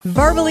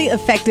Verbally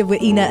Effective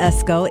with Ena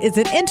Esco is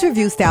an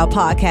interview-style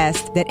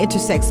podcast that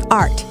intersects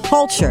art,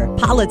 culture,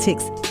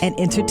 politics, and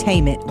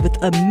entertainment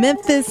with a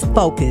Memphis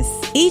focus.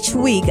 Each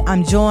week,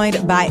 I'm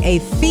joined by a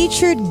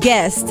featured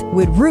guest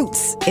with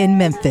roots in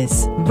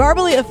Memphis.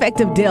 Verbally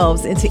Effective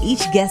delves into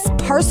each guest's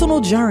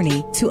personal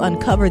journey to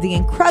uncover the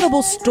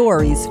incredible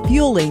stories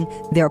fueling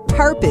their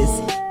purpose,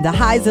 the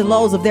highs and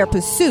lows of their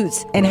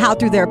pursuits, and how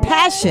through their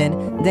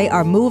passion, they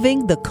are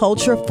moving the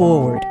culture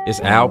forward. It's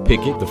Al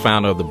Pickett, the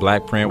founder of The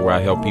Black Print, where I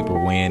help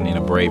people win in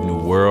a brave new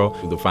world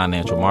through the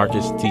financial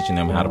markets, teaching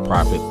them how to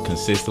profit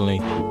consistently,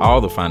 all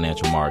the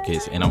financial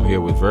markets. And I'm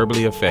here with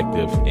Verbally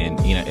Effective and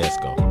Ena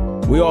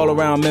Esco. We all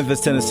around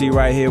Memphis, Tennessee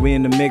right here. We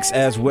in the mix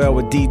as well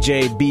with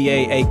DJ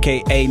BA,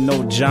 a.k.a.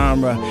 No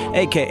Genre,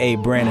 a.k.a.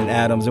 Brandon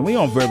Adams. And we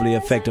on Verbally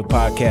Effective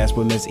Podcast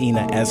with Miss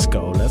Ena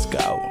Esco. Let's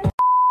go.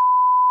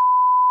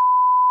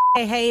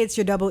 Hey, it's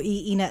your double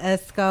E, Ena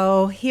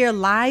Esco, here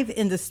live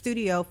in the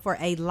studio for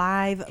a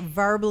live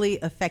Verbally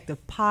Effective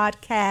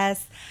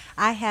podcast.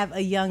 I have a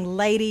young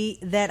lady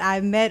that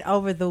I met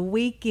over the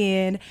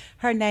weekend.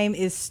 Her name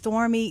is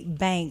Stormi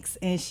Banks,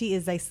 and she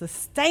is a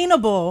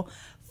sustainable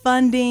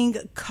funding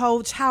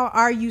coach. How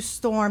are you,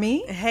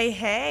 Stormi?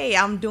 Hey,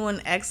 I'm doing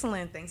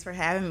excellent. Thanks for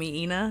having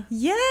me, Ena.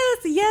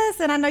 Yes,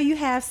 and I know you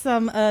have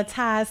some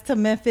ties to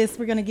Memphis.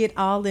 We're going to get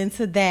all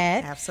into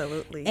that.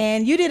 Absolutely.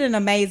 And you did an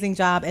amazing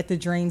job at the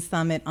Dream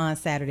Summit on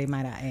Saturday,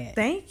 might I add.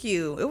 Thank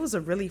you. It was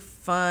a really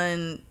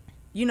fun,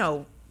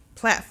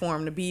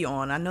 platform to be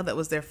on. I know that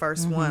was their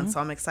first one, so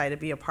I'm excited to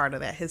be a part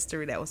of that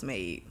history that was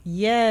made.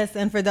 Yes,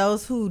 and for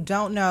those who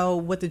don't know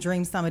what the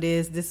Dream Summit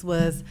is, this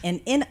was an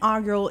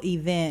inaugural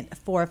event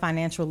for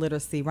financial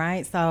literacy,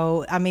 right?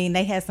 So,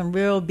 they had some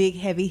real big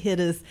heavy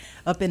hitters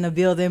up in the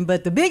building,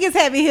 but the biggest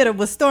heavy hitter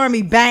was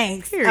Stormi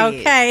Banks. Period.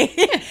 Okay.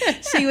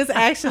 She was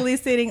actually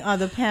sitting on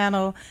the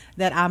panel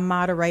that I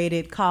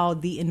moderated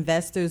called The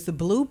Investor's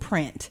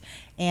Blueprint.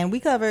 And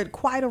we covered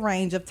quite a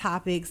range of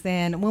topics.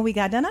 And when we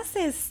got done, I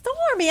said,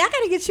 Stormi, I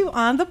got to get you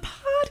on the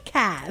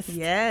podcast.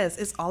 Yes,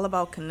 it's all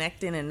about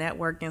connecting and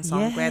networking. So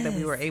I'm glad that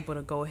we were able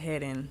to go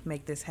ahead and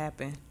make this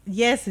happen.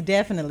 Yes,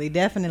 definitely.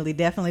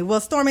 Well,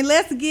 Stormi,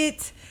 let's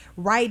get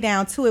right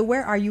down to it.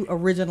 Where are you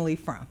originally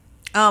from?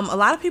 A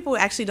lot of people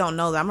actually don't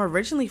know that I'm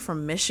originally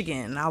from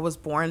Michigan. I was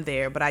born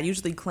there, but I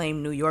usually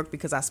claim New York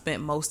because I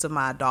spent most of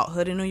my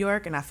adulthood in New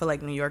York, and I feel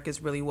like New York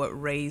is really what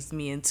raised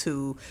me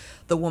into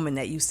the woman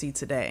that you see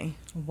today.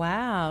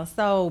 Wow.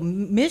 So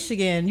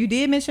Michigan, you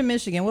did mention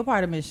Michigan. What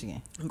part of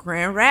Michigan?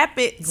 Grand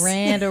Rapids.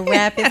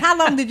 How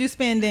long did you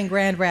spend in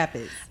Grand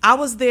Rapids? I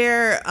was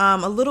there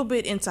a little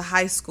bit into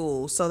high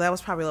school, so that was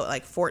probably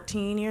like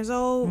 14 years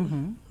old.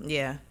 Mm-hmm.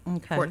 Yeah.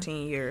 Okay.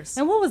 14 years.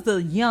 And what was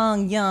the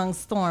young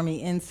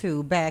Stormi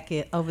into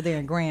over there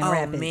in Grand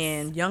Rapids? Oh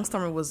man, young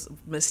Stormi was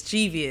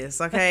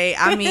mischievous. Okay,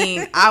 I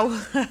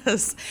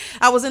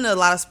was into a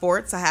lot of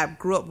sports. I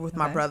grew up with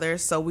my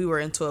brothers, so we were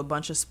into a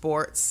bunch of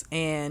sports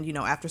and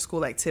after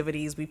school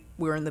activities. We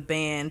were in the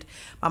band.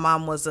 My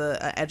mom was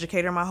a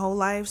educator my whole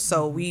life,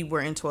 so we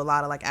were into a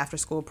lot of like after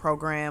school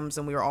programs,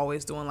 and we were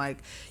always doing like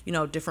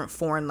different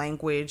foreign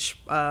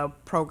language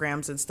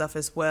programs and stuff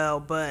as well.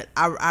 But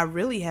I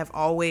really have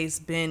always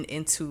been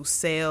into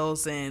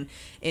sales and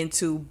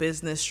into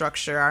business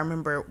structure. I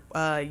remember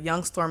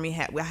young Stormi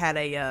had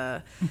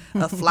a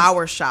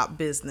flower shop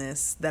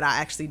business that I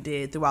actually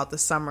did throughout the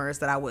summers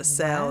that I would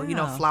sell,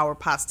 flower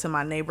pots to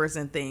my neighbors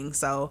and things.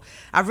 So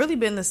I've really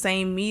been the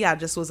same me. I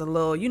just was a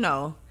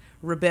little,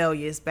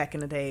 rebellious back in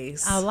the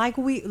days.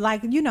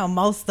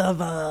 Most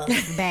of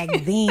us back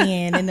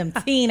then in them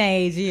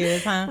teenage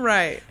years, huh?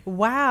 Right.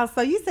 Wow.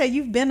 So you said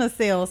you've been a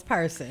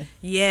salesperson.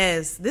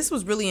 Yes. This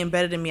was really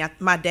embedded in me.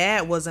 My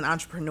dad was an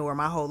entrepreneur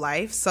my whole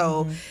life.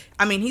 So,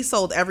 he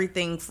sold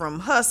everything from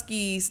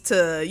Huskies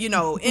to,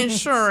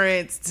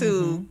 insurance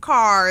to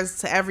cars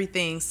to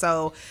everything.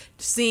 So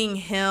seeing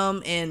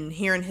him and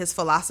hearing his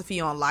philosophy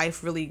on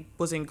life really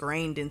was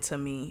ingrained into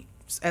me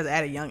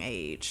at a young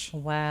age.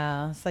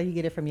 Wow. So you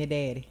get it from your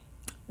daddy?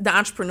 The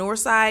entrepreneur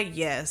side,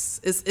 yes.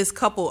 It's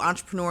coupled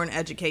entrepreneur and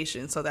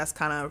education. So that's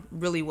kind of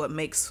really what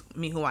makes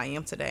me who I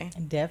am today.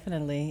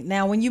 Definitely.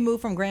 Now, when you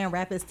moved from Grand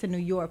Rapids to New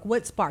York,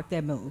 what sparked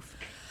that move?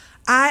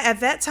 At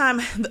that time,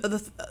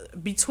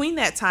 between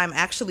that time,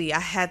 actually,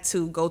 I had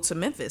to go to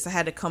Memphis. I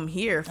had to come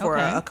here for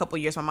a couple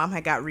years. My mom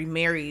had got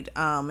remarried,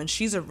 and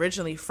she's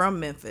originally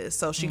from Memphis.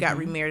 So she got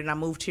remarried, and I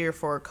moved here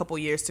for a couple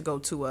years to go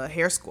to a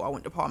hair school. I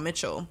went to Paul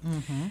Mitchell.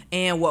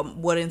 And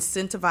what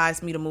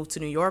incentivized me to move to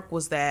New York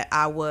was that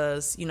I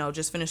was,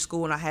 just finished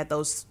school, and I had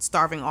those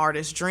starving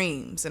artist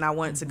dreams. And I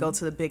wanted to go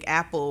to the Big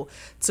Apple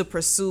to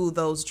pursue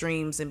those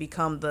dreams and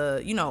become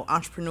the,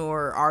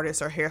 entrepreneur,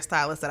 artist, or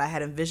hairstylist that I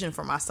had envisioned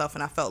for myself.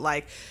 And I felt like,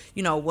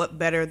 what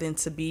better than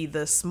to be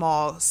the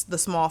small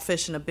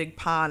fish in a big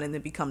pond and then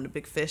become the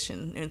big fish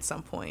in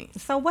some point.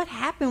 So what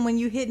happened when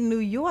you hit New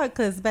York?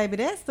 Because, baby,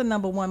 that's the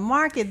number one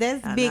market.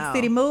 That's big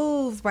city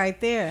moves right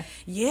there.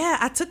 Yeah,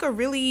 I took a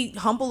really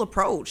humble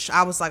approach.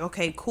 I was like,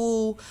 okay,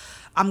 cool.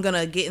 I'm going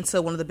to get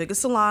into one of the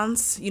biggest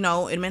salons, you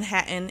know, in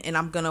Manhattan, and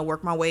I'm going to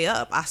work my way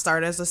up. I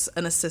started as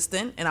an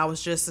assistant, and I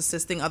was just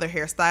assisting other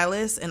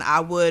hairstylists, and I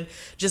would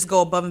just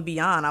go above and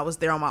beyond. I was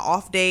there on my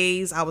off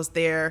days. I was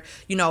there,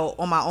 you know,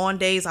 on my on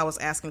days. I was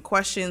asking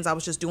questions. I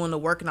was just doing the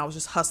work, and I was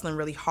just hustling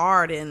really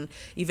hard. And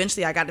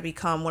eventually I got to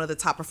become one of the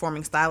top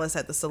performing stylists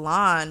at the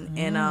salon.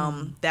 And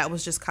that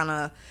was just kind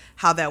of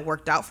how that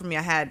worked out for me.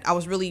 I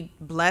was really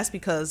blessed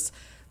because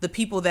the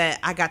people that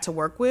I got to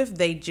work with,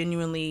 they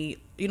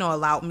genuinely, you know,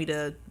 allowed me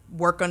to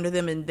work under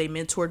them, and they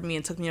mentored me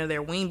and took me under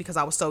their wing because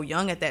I was so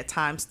young at that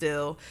time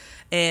still.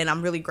 And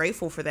I'm really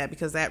grateful for that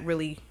because that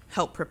really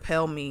helped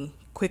propel me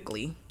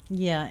quickly.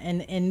 Yeah,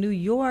 and New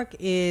York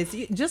is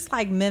just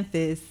like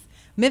Memphis.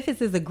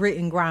 Memphis is a grit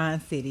and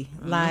grind city.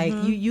 Like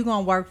you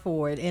gonna work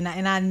for it, and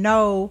I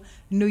know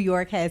New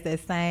York has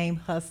that same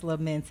hustler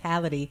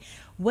mentality.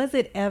 Was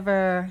it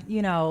ever,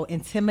 you know,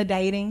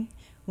 intimidating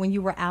when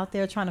you were out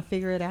there trying to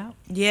figure it out?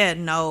 Yeah,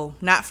 no,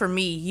 not for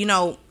me. You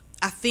know,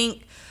 I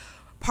think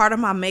part of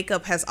my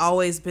makeup has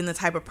always been the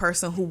type of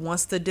person who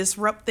wants to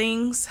disrupt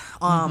things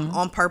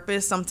on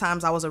purpose.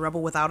 Sometimes I was a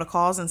rebel without a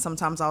cause, and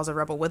sometimes I was a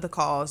rebel with a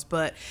cause.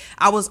 But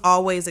I was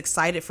always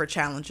excited for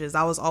challenges.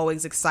 I was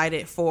always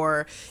excited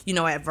for, you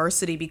know,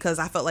 adversity because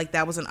I felt like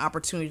that was an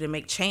opportunity to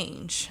make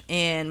change.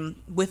 And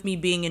with me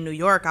being in New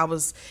York, I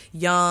was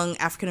young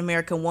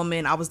African-American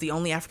woman. I was the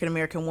only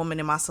African-American woman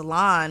in my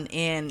salon.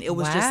 And it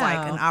was just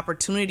like an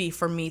opportunity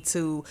for me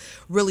to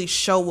really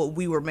show what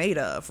we were made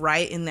of,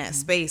 right, in that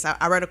space.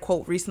 I read a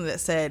quote recently that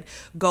said,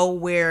 go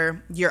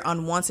where you're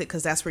unwanted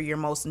because that's where you're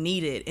most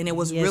needed. And it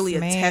was really a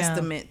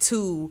testament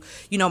to,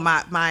 you know,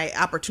 my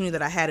opportunity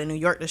that I had in New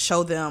York to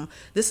show them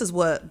this is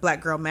what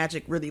Black girl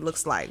magic really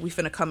looks like. We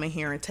finna come in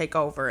here and take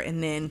over,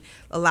 and then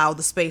allow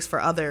the space for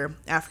other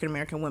African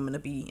American women to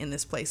be in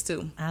this place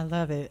too. I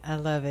love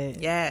it.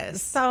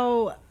 Yes.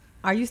 So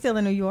are you still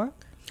in New York?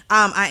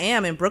 I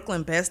am in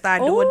Brooklyn. Bed-Stuy,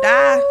 do or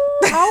die.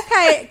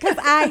 Okay, because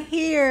I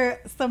hear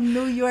some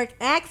New York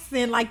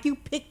accent, like you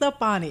picked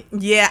up on it.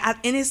 Yeah,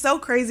 and it's so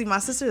crazy. My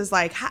sister is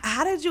like,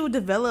 how did you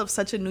develop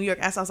such a New York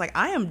accent? I was like,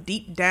 I am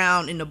deep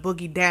down in the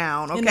boogie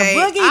down, okay? In the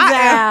boogie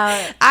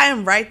down. I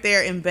am right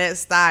there in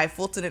Bed-Stuy,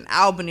 Fulton and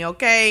Albany,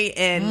 okay?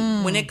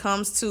 And when it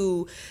comes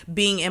to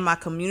being in my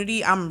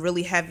community, I'm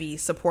really heavy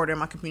supporter in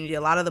my community.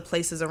 A lot of the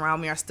places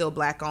around me are still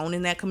Black owned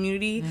in that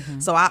community.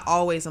 So I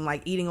always am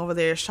like eating over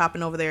there,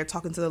 shopping over there,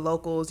 talking to the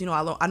locals. You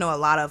know, I know a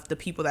lot of the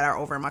people that are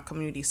over in my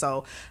community,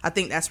 so I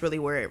think that's really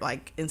where it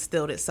like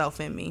instilled itself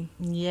in me.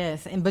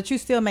 Yes, but you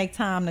still make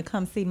time to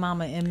come see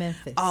Mama in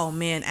Memphis. Oh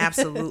man,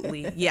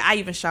 absolutely. Yeah, I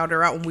even shouted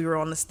her out when we were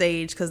on the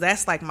stage because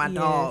that's like my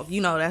dog.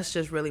 You know, that's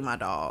just really my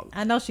dog.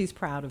 I know she's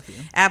proud of you.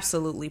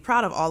 Absolutely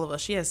proud of all of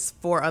us. She has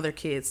 4 other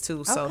kids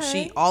too, so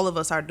all of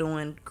us are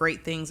doing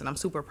great things, and I'm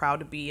super proud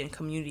to be in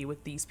community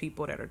with these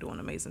people that are doing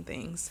amazing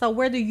things. So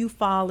where do you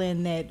fall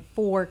in that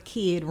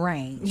 4-kid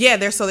range? Yeah,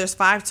 there's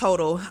 5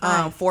 total,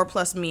 4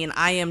 plus me, and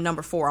I am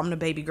number 4. I'm the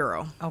baby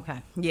girl.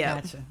 Okay. Yeah.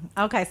 Gotcha.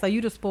 Okay, so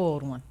you the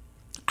spoiled one.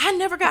 I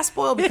never got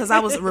spoiled because I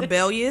was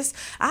rebellious.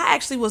 I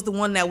actually was the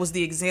one that was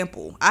the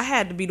example. I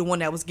had to be the one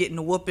that was getting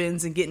the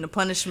whoopings and getting the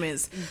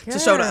punishments to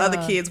show the other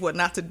kids what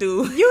not to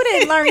do. You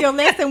didn't learn your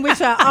lesson with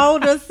your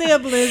older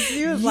siblings.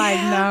 You was like,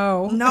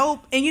 no.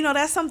 Nope. And you know,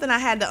 that's something I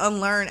had to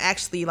unlearn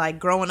actually. Like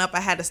growing up,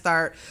 I had to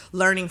start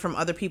learning from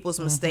other people's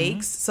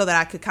mistakes so that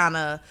I could kind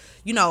of,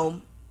 you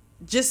know,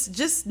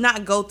 just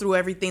not go through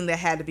everything that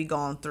had to be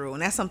gone through.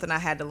 And that's something I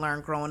had to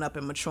learn growing up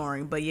and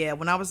maturing. But yeah,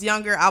 when I was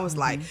younger, I was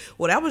like,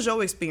 well, that was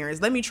your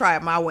experience. Let me try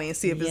it my way and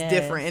see if it's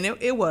different. And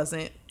it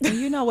wasn't. And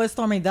you know what,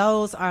 Stormi?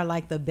 Those are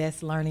like the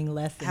best learning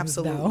lessons.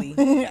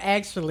 Absolutely.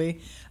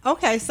 Actually.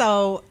 Okay,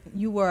 so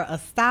you were a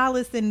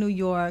stylist in New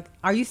York.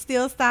 Are you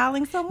still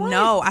styling someone?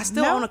 No, I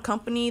still own a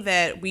company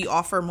that we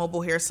offer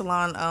mobile hair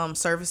salon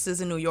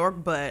services in New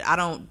York, but I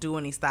don't do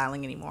any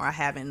styling anymore. I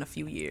haven't in a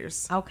few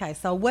years. Okay,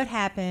 so what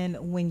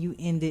happened when you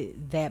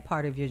ended that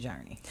part of your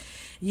journey?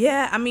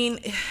 Yeah, I mean,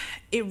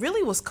 it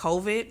really was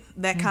COVID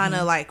that kind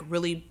of like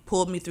really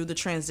pulled me through the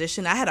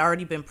transition. I had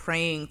already been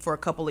praying for a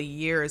couple of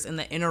years in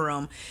the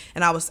interim,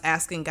 and I was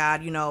asking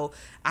God, you know,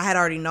 I had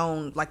already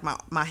known like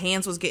my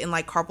hands was getting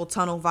like carpal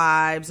tunnel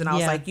vibes, and I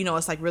was like, you know,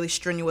 it's like really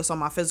strenuous on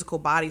my physical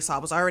body. So I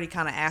was already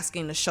kind of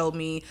asking to show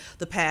me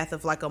the path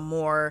of like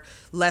a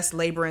less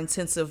labor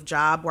intensive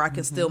job where I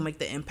can still make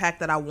the impact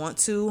that I want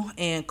to.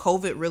 And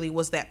COVID really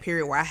was that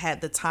period where I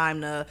had the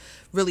time to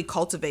really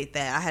cultivate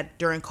that.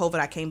 During COVID,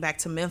 I came back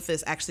to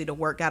Memphis actually to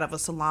work out of a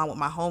salon with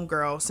my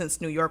homegirl since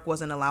New York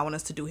wasn't allowing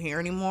us to do hair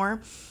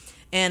anymore.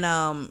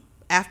 And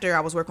after I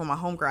was working with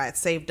my homegirl, I had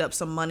saved up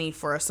some money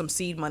for some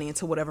seed money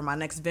into whatever my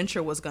next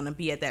venture was going to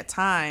be at that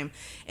time.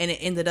 And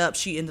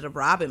she ended up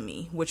robbing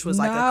me, which was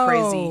like a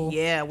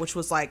crazy, which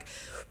was like,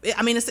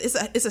 I mean,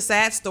 it's a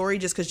sad story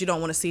just because you don't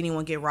want to see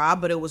anyone get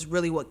robbed, but it was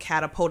really what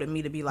catapulted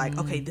me to be like,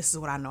 okay, this is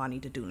what I know I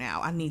need to do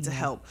now. I need to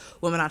help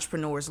women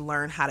entrepreneurs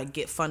learn how to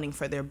get funding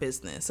for their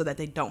business so that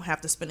they don't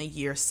have to spend a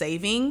year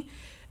saving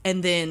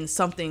and then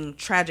something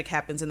tragic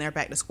happens and they're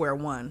back to square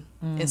one.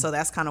 And so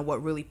that's kind of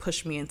what really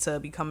pushed me into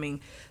becoming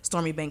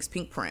Stormi Banks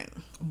Pink Print.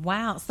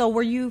 Wow. So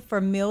were you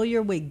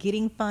familiar with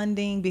getting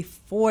funding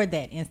before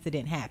that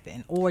incident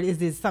happened? Or is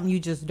this something you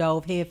just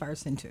dove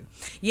headfirst into?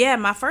 Yeah,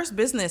 my first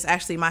business,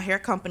 actually, my hair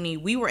company,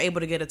 we were able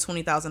to get a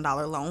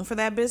 $20,000 loan for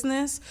that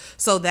business.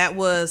 So that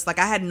was like,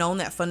 I had known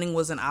that funding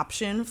was an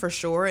option for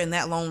sure. And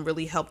that loan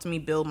really helped me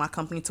build my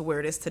company to where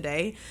it is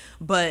today.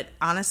 But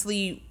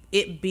honestly,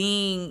 it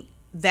being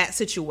that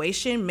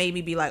situation made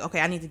me be like,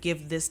 okay, I need to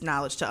give this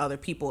knowledge to other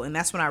people. And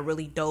that's when I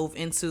really dove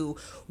into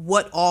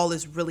what all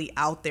is really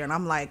out there. And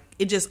I'm like,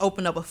 it just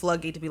opened up a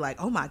floodgate to be like,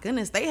 oh my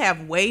goodness, they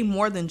have way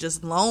more than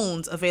just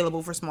loans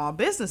available for small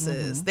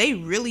businesses. They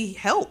really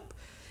help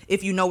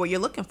if you know what you're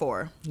looking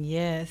for.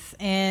 Yes.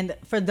 And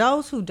for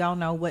those who don't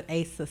know what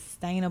a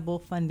sustainable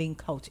funding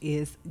coach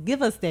is,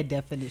 give us that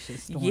definition,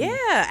 Stormi.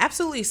 Yeah,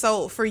 absolutely.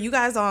 So for you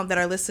guys that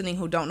are listening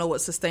who don't know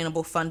what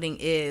sustainable funding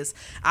is,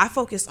 I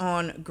focus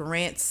on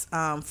grants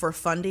for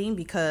funding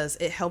because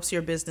it helps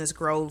your business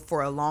grow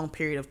for a long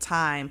period of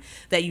time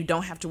that you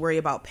don't have to worry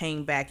about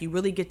paying back. You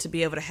really get to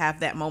be able to have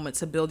that moment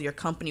to build your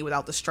company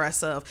without the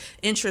stress of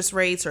interest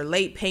rates or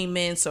late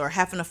payments or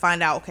having to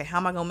find out, okay, how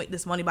am I going to make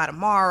this money by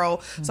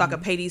tomorrow so I can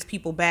pay these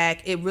people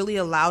back. It really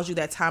allows you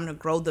that time to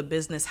grow the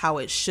business how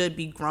it should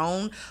be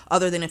grown,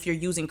 other than if you're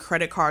using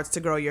credit cards to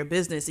grow your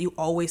business. You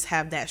always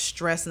have that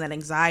stress and that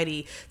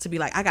anxiety to be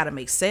like, I got to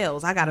make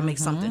sales, I got to make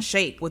something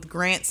shake. With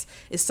grants,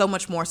 it's so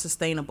much more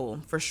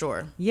sustainable for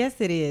sure.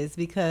 Yes, it is,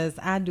 because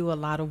I do a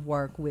lot of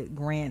work with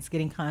grants,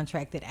 getting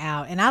contracted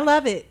out, and I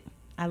love it.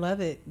 I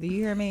love it. Do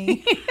you hear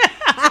me?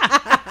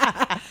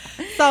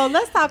 So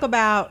let's talk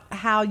about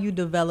how you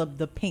developed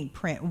the pink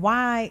print.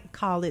 Why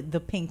call it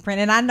the pink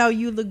print? And I know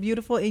you look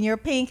beautiful in your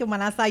pink. And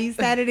when I saw you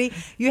Saturday,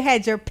 you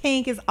had your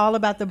pink. It's all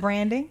about the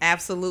branding.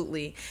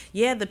 Absolutely.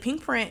 Yeah, the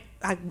pink print,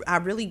 I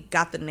really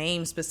got the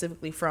name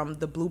specifically from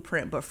the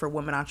blueprint, but for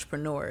women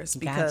entrepreneurs,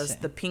 because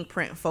Gotcha. the pink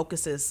print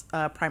focuses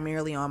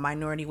primarily on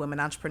minority women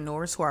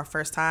entrepreneurs who are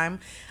first time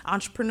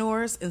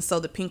entrepreneurs. And so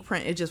the pink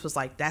print, it just was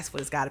like, that's what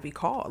it's got to be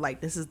called.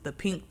 Like, this is the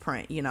pink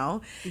print, you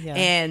know? Yeah.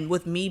 And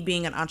with me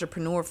being an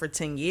entrepreneur for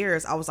 10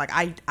 years, I was like,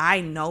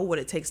 I know what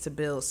it takes to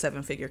build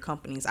 7-figure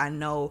companies. I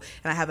know,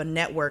 and I have a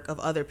network of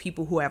other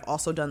people who have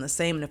also done the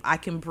same. And if I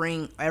can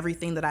bring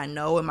everything that I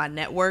know in my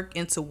network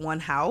into one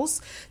house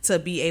to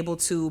be able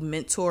to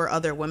mentor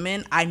other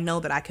women, I know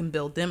that I can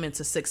build them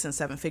into 6- and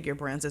 7-figure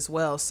brands as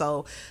well.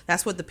 So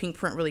that's what the pink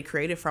print really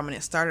created from. And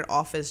it started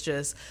off as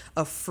just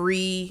a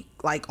free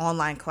like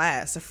online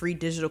class, a free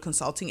digital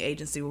consulting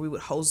agency where we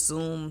would host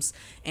Zooms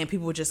and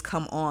people would just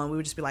come on. We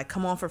would just be like,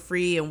 come on for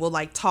free, and we'll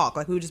like talk.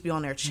 Like, we would just be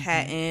on there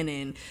chatting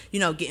and, you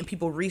know, getting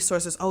people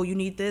resources. Oh, you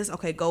need this?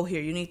 Okay, go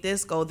here. You need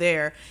this? Go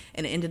there.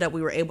 And it ended up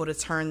we were able to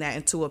turn that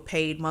into a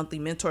paid monthly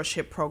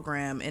mentorship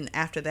program. And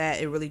after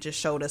that, it really just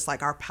showed us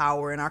like our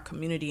power in our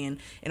community and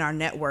in our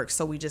network.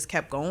 So we just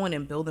kept going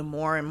and building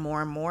more and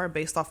more and more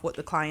based off what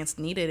the clients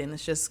needed. And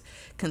it's just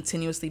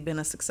continuously been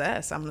a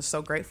success. I'm just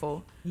so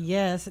grateful.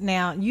 Yes.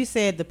 Now, you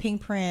said the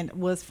pink print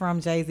was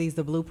from Jay-Z's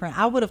The Blueprint.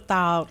 I would have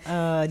thought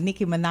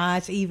Nicki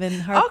Minaj, even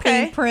her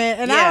pink print.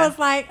 And I was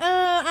like,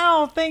 I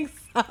don't think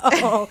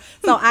so.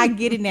 So I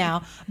get it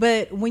now.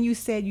 But when you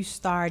said you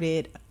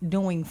started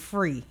doing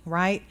free,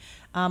 right?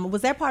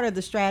 Was that part of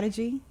the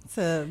strategy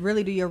to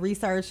really do your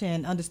research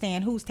and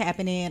understand who's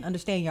tapping in,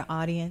 understand your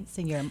audience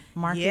and your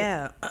market?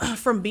 Yeah.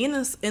 From being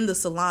in the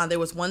salon, there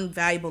was one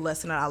valuable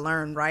lesson that I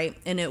learned, right?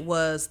 And it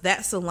was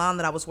that salon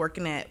that I was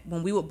working at,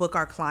 when we would book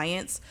our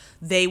clients,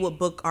 they would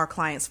book our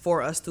clients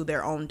for us through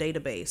their own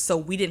database. So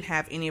we didn't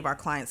have any of our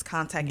clients'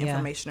 contact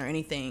information or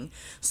anything.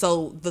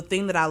 So the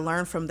thing that I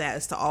learned from that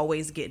is to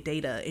always get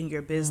data in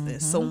your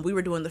business. So when we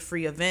were doing the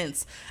free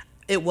events,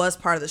 it was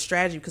part of the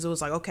strategy, because it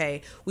was like,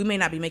 okay, we may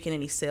not be making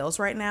any sales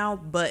right now,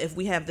 but if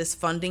we have this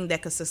funding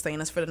that could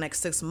sustain us for the next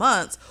 6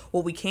 months,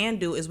 what we can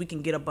do is we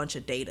can get a bunch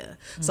of data.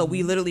 So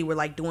we literally were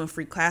like doing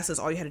free classes.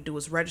 All you had to do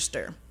was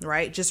register,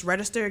 right? Just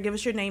register, give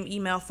us your name,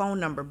 email, phone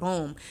number,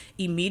 boom.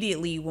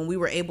 Immediately, when we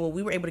were able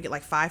to get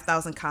like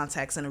 5,000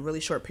 contacts in a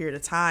really short period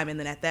of time. And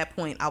then at that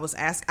point,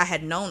 I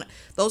had known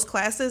those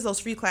classes, those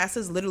free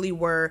classes literally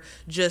were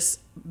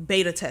just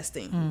beta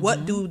testing.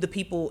 What do the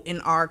people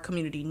in our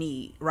community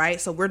need, right?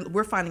 So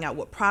we're finding out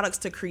what products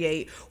to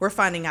create. We're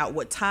finding out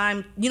what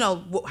time, you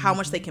know, how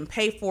much they can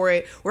pay for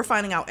it. We're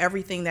finding out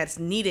everything that's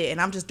needed. And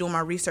I'm just doing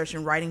my research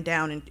and writing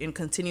down and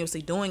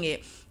continuously doing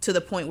it to the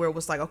point where it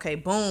was like, okay,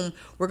 boom,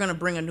 we're going to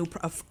bring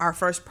our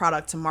first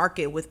product to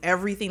market with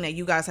everything that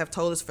you guys have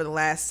told us for the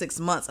last 6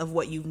 months of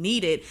what you've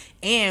needed.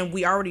 And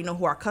we already know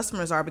who our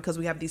customers are because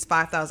we have these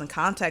 5,000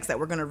 contacts that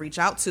we're going to reach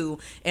out to.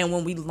 And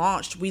when we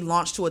launched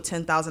to a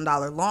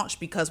 $10,000 launch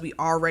because we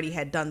already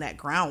had done that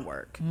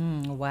groundwork.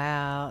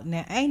 Wow.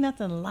 Now, ain't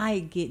nothing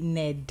like getting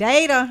that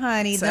data,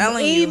 honey. The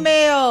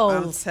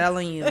emails. I'm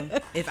telling you.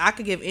 If I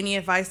could give any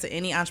advice to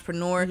any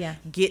entrepreneur,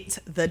 get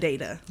the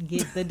data.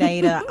 Get the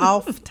data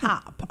off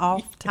top.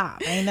 off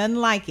top. Ain't nothing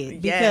like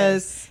it.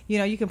 Because,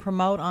 you can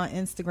promote on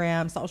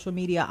Instagram, social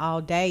media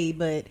all day.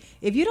 But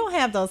if you don't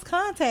have those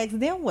contacts,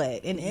 then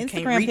what? And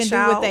Instagram can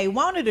do what they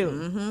want to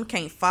do.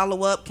 Can't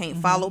follow up, can't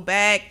follow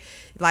back.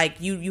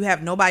 Like you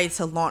have nobody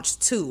to launch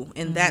to,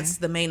 and that's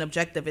the main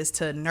objective, is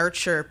to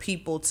nurture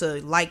people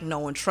to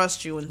know and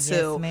trust you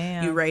until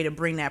you're ready to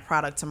bring that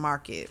product to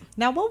market.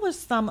 Now, what were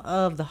some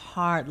of the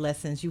hard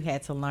lessons you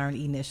had to learn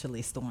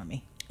initially,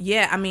 Stormi?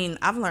 Yeah, I mean,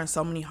 I've learned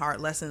so many hard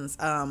lessons.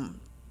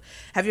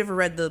 Have you ever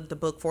read the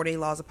book 48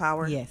 Laws of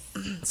Power? Yes.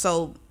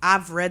 So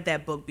I've read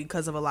that book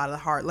because of a lot of the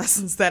hard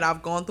lessons that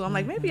I've gone through. I'm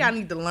like, maybe I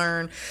need to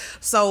learn.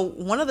 So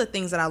one of the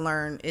things that I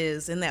learned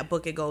is in that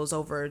book, it goes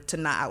over to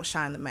not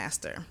outshine the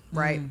master,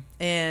 right?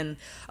 And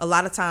a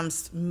lot of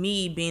times,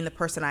 me being the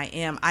person I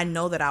am, I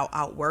know that I'll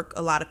outwork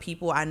a lot of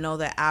people. I know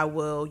that I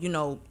will,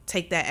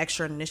 take that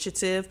extra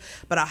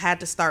initiative, but I had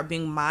to start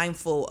being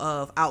mindful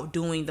of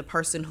outdoing the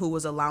person who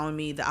was allowing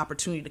me the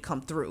opportunity to come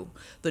through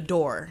the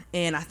door.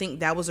 And I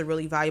think that was a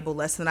really valuable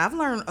lesson I've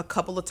learned a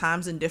couple of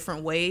times in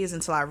different ways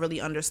until I really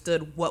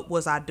understood what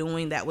was I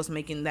doing that was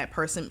making that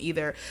person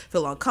either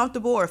feel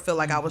uncomfortable or feel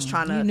like I was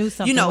trying to, you knew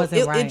something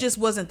wasn't right. It just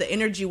wasn't, the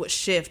energy would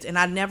shift. And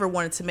I never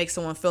wanted to make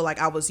someone feel like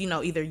I was,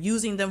 either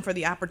using them for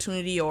the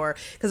opportunity or,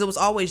 because it was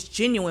always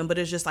genuine, but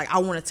it's just like, I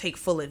want to take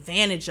full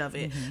advantage of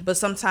it. But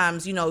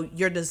sometimes,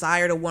 your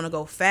desire to want to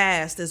go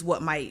fast is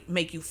what might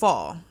make you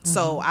fall.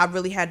 So I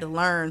really had to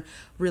learn,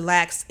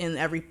 relax in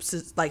every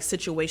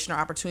situation or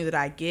opportunity that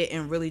I get,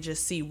 and really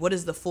just see what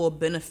is the full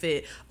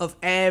benefit of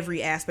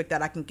every aspect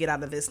that I can get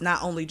out of this,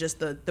 not only just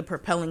the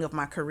propelling of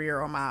my career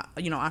or my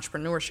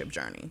entrepreneurship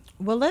journey.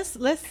 Well,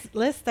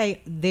 let's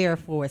stay there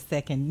for a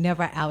second.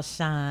 Never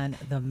outshine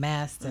the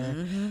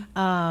master.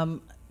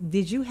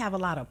 Did you have a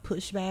lot of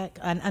pushback?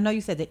 I know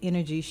you said the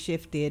energy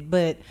shifted,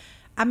 but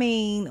I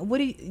mean,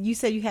 you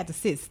said you had to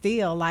sit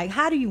still. Like,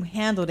 how do you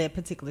handle that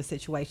particular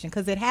situation?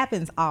 Because it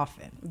happens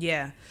often.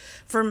 Yeah,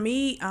 for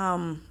me,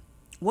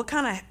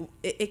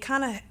 it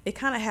kind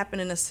of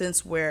happened in a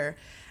sense where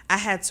I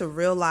had to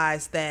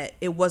realize that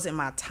it wasn't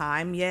my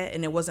time yet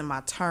and it wasn't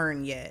my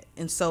turn yet.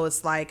 And so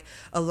it's like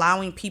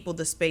allowing people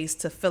the space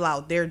to fill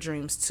out their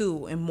dreams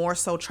too, and more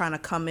so trying to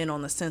come in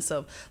on the sense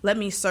of, let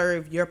me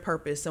serve your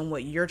purpose and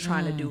what you're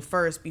trying to do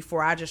first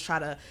before I just try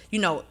to,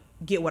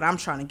 get what I'm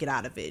trying to get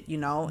out of it,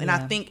 And I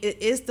think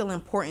it is still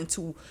important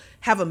to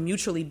have a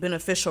mutually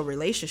beneficial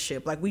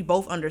relationship. Like, we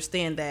both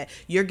understand that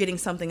you're getting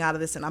something out of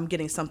this and I'm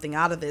getting something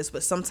out of this,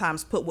 but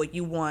sometimes put what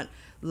you want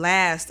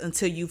last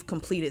until you've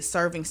completed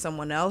serving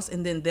someone else,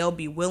 and then they'll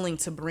be willing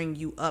to bring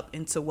you up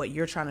into what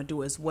you're trying to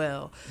do as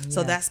well.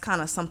 So that's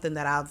kind of something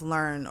that I've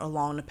learned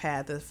along the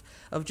path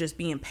of just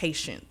being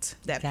patient.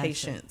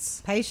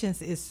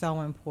 Patience is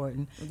so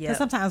important, because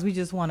sometimes we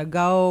just want to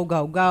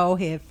go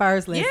head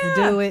first, let's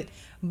do it,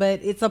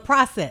 but it's a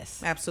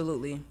process.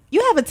 Absolutely.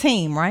 You have a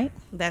team, right?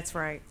 That's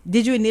right.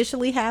 Did you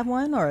initially have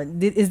one, or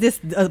is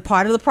this a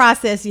part of the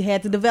process? You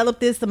had to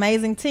develop this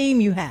amazing team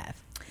you have?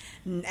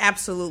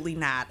 Absolutely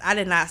not. I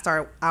did not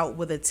start out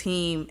with a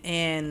team,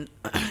 and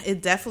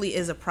it definitely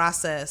is a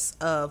process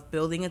of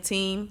building a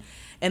team.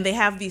 And they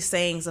have these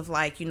sayings of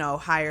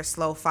hire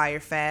slow, fire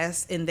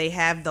fast, and they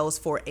have those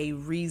for a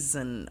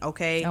reason.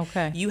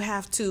 Okay. You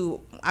have to,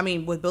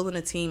 with building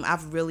a team,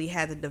 I've really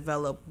had to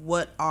develop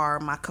what are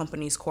my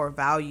company's core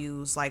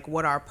values, like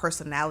what are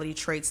personality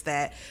traits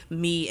that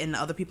me and the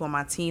other people on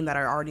my team that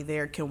are already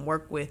there can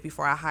work with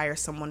before I hire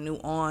someone new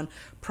on.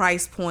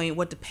 Price point,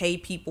 what to pay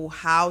people,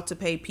 how to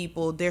pay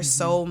people. There's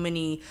so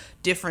many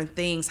different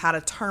things, how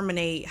to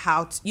terminate,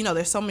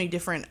 there's so many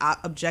different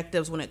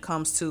objectives when it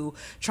comes to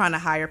trying to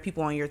hire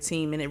people on your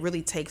team, and it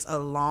really takes a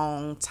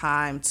long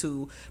time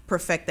to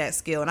perfect that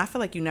skill. And I feel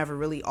like you never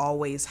really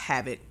always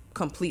have it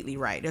completely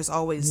right. There's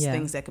always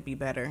things that could be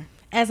better.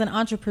 As an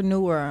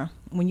entrepreneur,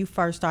 when you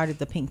first started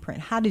the Pink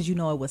Print, how did you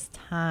know it was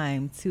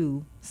time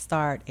to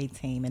start a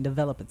team and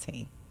develop a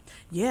team?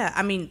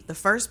 Yeah, the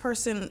first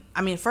person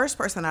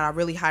that I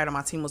really hired on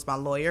my team was my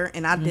lawyer,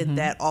 and I did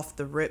that off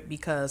the rip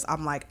because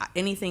I'm like,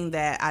 anything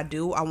that I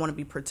do, I want to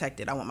be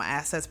protected. I want my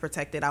assets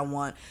protected. I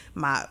want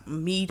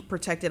me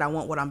protected. I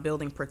want what I'm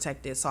building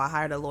protected. So I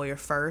hired a lawyer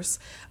first.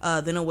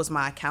 Then it was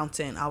my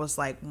accountant. I was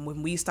like,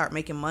 when we start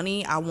making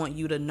money, I want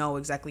you to know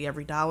exactly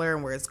every dollar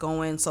and where it's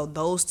going. So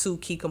those two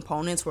key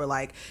components were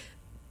like,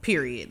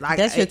 period. Like,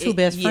 that's your two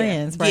best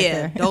friends right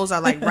there. Those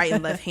are like right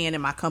and left hand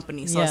in my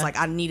company. So it's like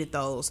I needed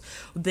those.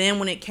 Then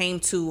when it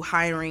came to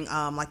hiring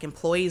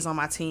employees on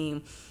my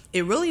team,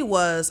 it really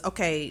was,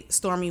 okay,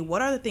 Stormi,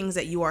 what are the things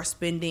that you are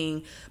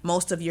spending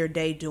most of your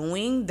day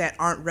doing that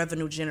aren't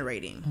revenue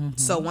generating?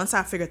 So once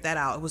I figured that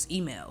out, it was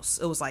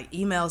emails. It was like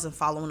emails and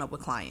following up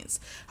with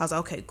clients. I was like,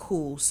 okay,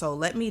 cool. So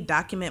let me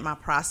document my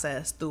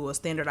process through a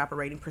standard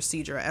operating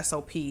procedure, a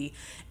SOP,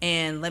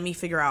 and let me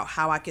figure out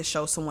how I can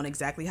show someone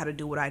exactly how to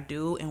do what I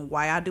do and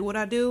why I do what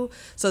I do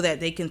so that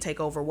they can take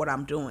over what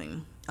I'm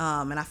doing.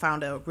 And I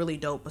found a really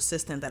dope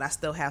assistant that I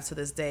still have to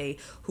this day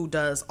who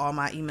does all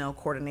my email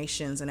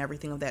coordinations and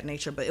everything of that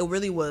nature. But it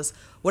really was,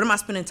 what am I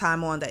spending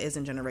time on that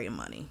isn't generating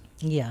money?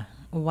 Yeah.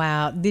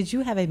 Wow. Did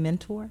you have a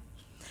mentor?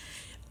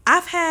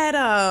 I've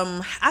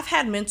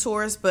had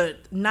mentors,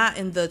 but not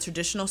in the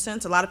traditional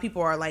sense. A lot of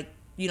people are like,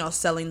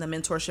 selling the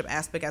mentorship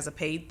aspect as a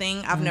paid thing.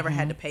 I've never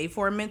had to pay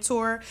for a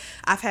mentor.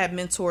 I've had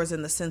mentors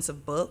in the sense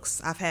of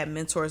books. I've had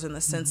mentors in the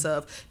sense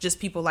of just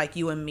people like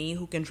you and me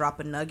who can drop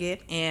a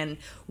nugget. And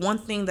one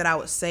thing that I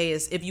would say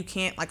is if you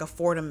can't like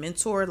afford a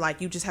mentor,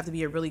 like you just have to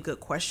be a really good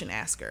question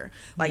asker.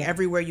 Like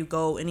everywhere you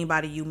go,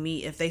 anybody you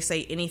meet, if they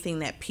say anything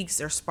that piques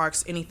or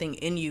sparks anything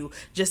in you,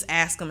 just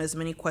ask them as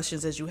many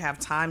questions as you have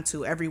time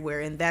to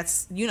everywhere. And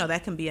that's,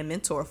 that can be a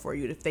mentor for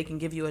you if they can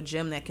give you a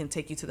gem that can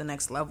take you to the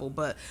next level.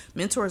 But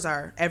mentors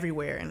are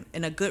everywhere,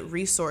 and a good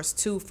resource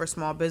too for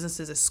small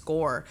businesses is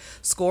SCORE.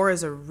 SCORE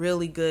is a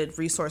really good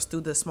resource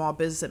through the Small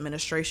Business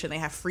Administration. They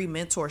have free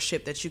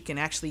mentorship that you can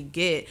actually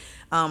get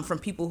from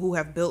people who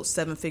have built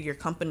 7-figure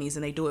companies,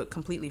 and they do it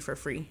completely for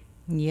free.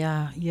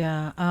 Yeah.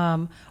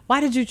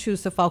 Why did you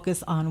choose to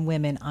focus on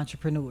women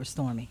entrepreneurs,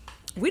 Stormi?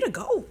 We the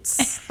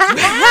goats. We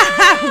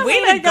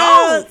the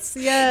goats.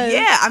 Yes.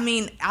 Yeah. I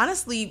mean,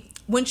 honestly,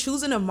 when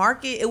choosing a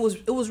market, it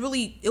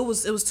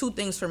was two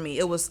things for me.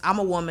 It was, I'm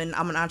a woman,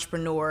 I'm an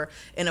entrepreneur,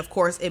 and of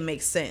course it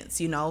makes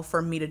sense,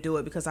 for me to do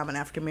it because I'm an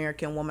African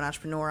American woman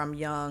entrepreneur. I'm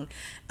young,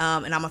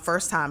 and I'm a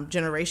first time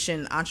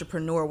generation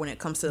entrepreneur when it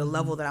comes to the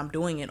level that I'm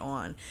doing it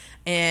on.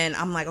 And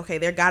I'm like, okay,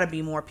 there got to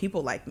be more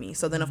people like me.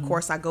 So then, of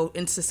course, I go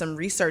into some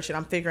research and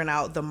I'm figuring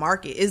out the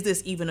market. Is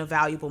this even a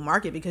valuable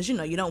market? Because,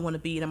 you don't want to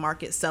be in a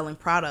market selling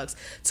products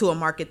to a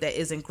market that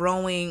isn't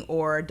growing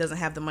or doesn't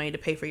have the money to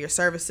pay for your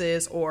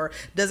services or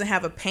doesn't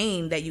have a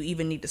pain that you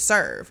even need to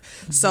serve.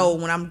 So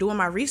when I'm doing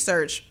my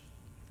research,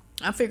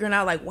 I'm figuring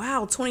out like,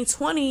 wow,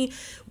 2020,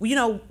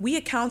 we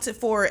accounted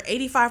for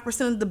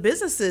 85% of the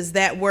businesses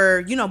that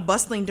were,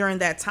 bustling during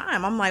that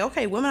time. I'm like,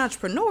 okay, women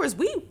entrepreneurs,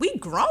 we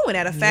growing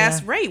at a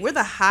fast rate. We're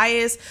the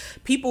highest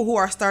people who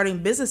are starting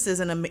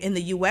businesses in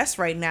the U.S.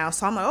 right now.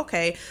 So I'm like,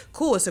 okay,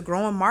 cool. It's a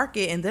growing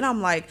market. And then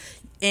I'm like,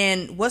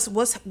 and what's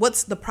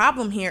the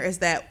problem here is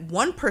that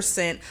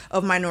 1%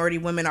 of minority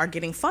women are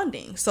getting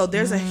funding. So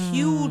there's a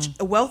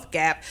huge wealth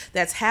gap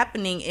that's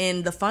happening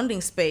in the funding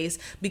space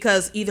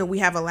because either we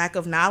have a lack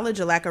of knowledge,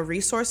 a lack of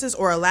resources,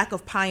 or a lack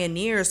of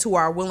pioneers who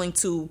are willing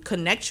to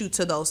connect you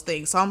to those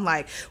things. So I'm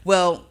like,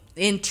 well,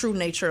 in true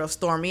nature of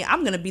Stormi, I'm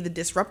going to be the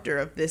disruptor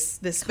of this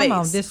space. Come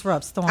on,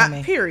 disrupt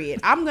Stormi. Period.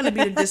 I'm going to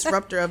be the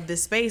disruptor of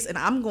this space, and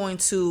I'm going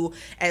to,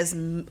 as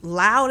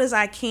loud as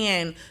I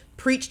can,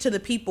 preach to the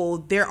people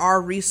there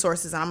are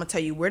resources, and I'm gonna tell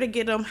you where to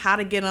get them, how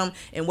to get them,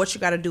 and what you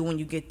got to do when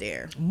you get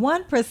there.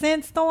 1%,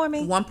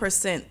 Stormi.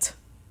 1%.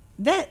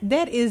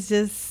 That is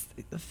just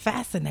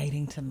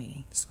fascinating to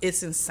me.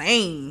 It's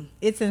insane.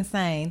 It's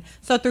insane.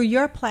 So through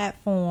your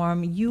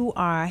platform, you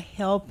are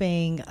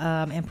helping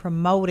and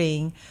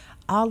promoting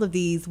all of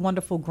these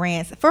wonderful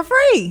grants for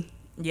free.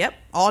 Yep,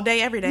 all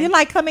day, every day. You're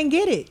like, come and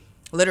get it.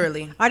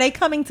 Literally. Are they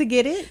coming to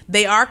get it?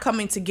 They are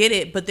coming to get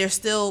it, but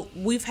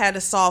we've had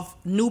to solve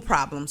new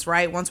problems,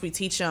 right? Once we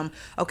teach them,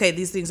 okay,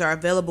 these things are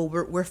available,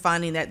 we're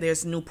finding that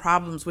there's new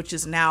problems, which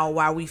is now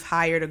why we've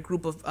hired a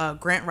group of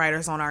grant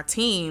writers on our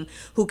team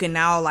who can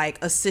now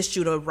like assist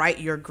you to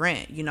write your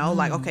grant,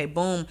 like, okay,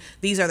 boom,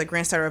 these are the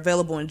grants that are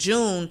available in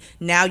June.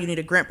 Now you need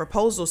a grant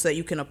proposal so that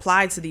you can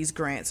apply to these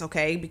grants,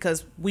 okay?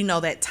 Because we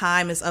know that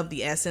time is of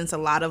the essence. A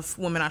lot of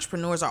women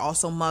entrepreneurs are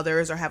also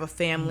mothers or have a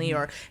family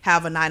or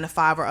have a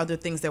 9-to-5 or other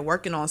things they're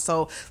working on.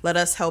 So let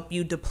us help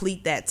you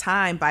deplete that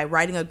time by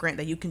writing a grant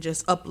that you can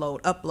just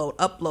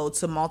upload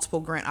to multiple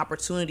grant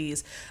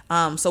opportunities.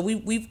 So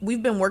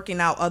we've been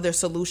working out other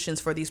solutions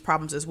for these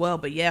problems as well.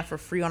 But yeah, for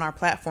free on our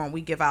platform,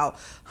 we give out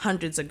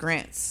hundreds of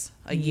grants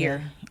a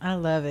year. I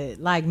love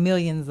it. Like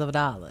millions of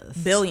dollars.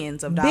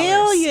 Billions of dollars.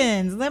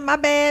 Billions. My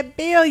bad.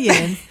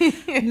 Billions.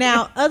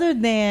 Now, other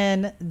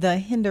than the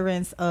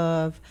hindrance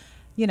of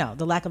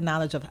the lack of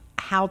knowledge of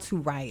how to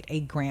write a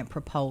grant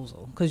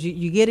proposal, because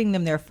you're getting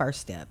them their first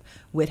step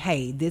with,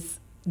 hey,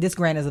 this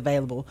grant is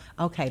available.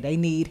 Okay, they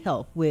need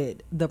help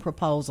with the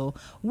proposal.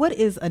 What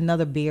is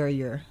another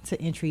barrier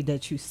to entry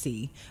that you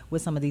see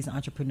with some of these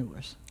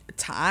entrepreneurs?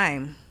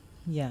 Time.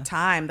 Yeah.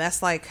 Time.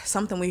 That's like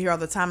something we hear all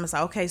the time. It's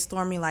like, okay,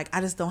 Stormi, like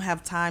I just don't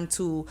have time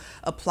to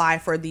apply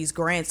for these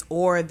grants,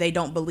 or they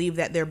don't believe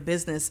that their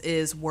business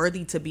is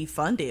worthy to be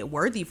funded,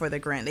 worthy for the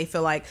grant. They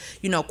feel like,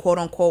 quote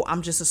unquote,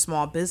 I'm just a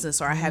small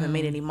business or I haven't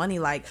made any money.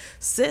 Like,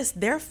 sis,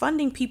 they're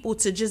funding people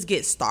to just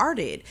get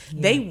started.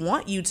 Yeah. They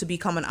want you to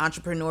become an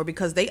entrepreneur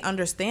because they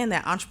understand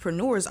that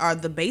entrepreneurs are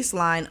the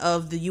baseline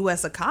of the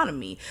U.S.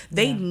 economy.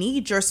 They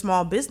need your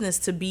small business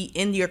to be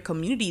in your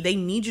community. They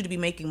need you to be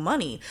making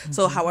money.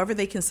 So however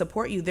they can support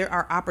you, there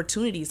are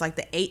opportunities like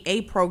the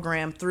 8A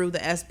program through the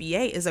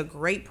SBA is a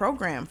great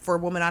program for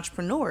women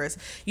entrepreneurs.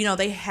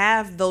 They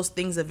have those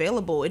things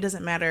available. It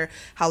doesn't matter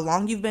how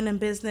long you've been in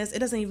business. It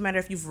doesn't even matter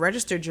if you've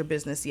registered your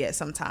business yet.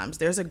 Sometimes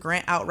there's a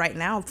grant out right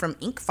now from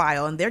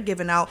InkFile, and they're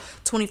giving out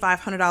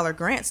 $2,500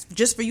 grants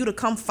just for you to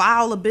come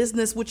file a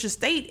business with your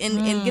state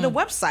and get a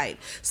website.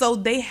 So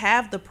they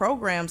have the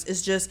programs.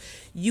 It's just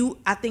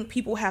I think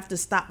people have to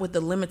stop with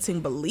the limiting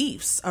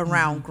beliefs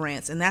around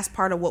grants. And that's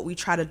part of what we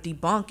try to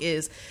debunk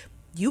is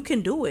you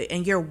can do it,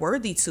 and you're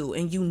worthy to,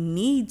 and you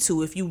need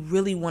to if you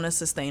really want to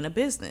sustain a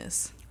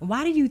business.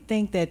 Why do you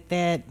think that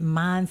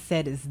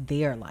mindset is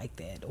there like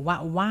that?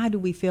 Why do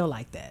we feel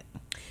like that?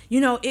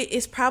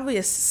 It's probably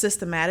a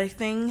systematic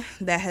thing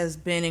that has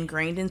been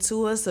ingrained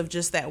into us of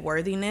just that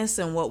worthiness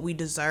and what we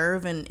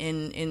deserve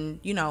in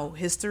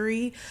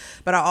history.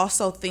 But I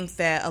also think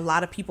that a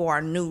lot of people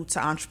are new to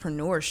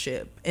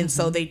entrepreneurship. And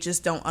so they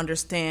just don't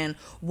understand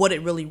what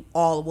it really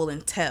all will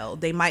entail.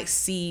 They might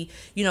see,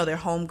 their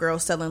homegirl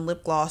selling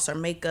lip gloss or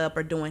makeup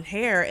or doing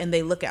hair, and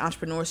they look at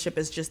entrepreneurship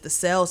as just the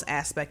sales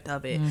aspect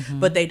of it.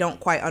 But they don't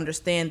quite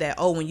understand that,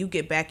 when you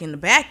get back in the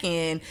back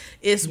end,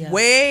 it's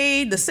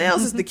the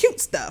sales is the cute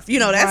stuff.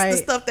 That's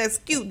the stuff that's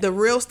cute. The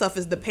real stuff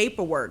is the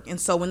paperwork.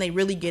 And so when they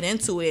really get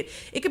into it,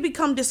 it could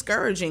become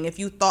discouraging if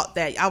you thought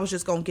that I was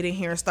just going to get in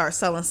here and start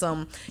selling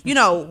some,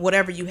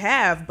 whatever you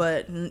have.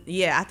 But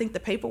I think the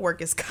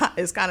paperwork is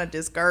kind of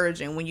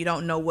discouraging when you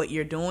don't know what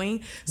you're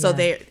doing. So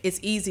it's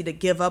easy to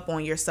give up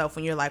on yourself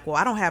when you're like, well,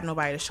 I don't have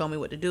nobody to show me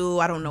what to do.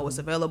 I don't know what's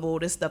available.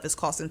 This stuff is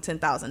costing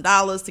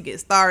 $10,000 to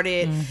get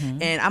started.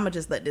 And I'm going to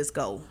just let this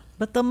go.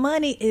 But the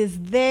money is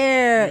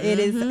there. It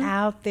is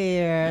out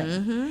there.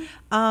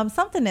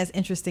 Something that's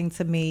interesting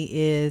to me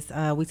is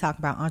we talk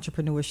about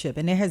entrepreneurship,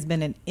 and there has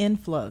been an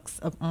influx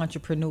of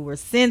entrepreneurs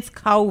since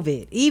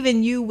COVID.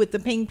 Even you with the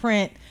pink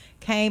print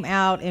came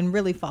out and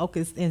really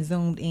focused and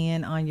zoomed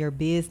in on your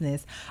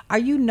business. Are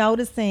you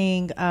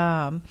noticing,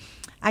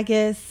 I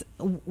guess,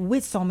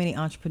 with so many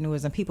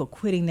entrepreneurs and people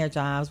quitting their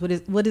jobs,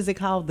 what is it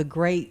called? The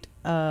Great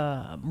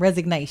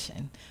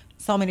Resignation.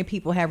 So many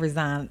people have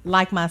resigned,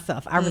 like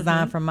myself. I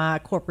resigned from my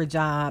corporate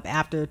job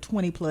after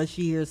 20 plus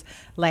years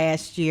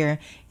last year,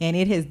 and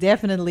it has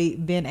definitely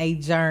been a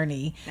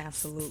journey.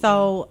 Absolutely.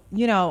 So,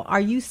 are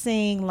you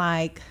seeing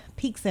like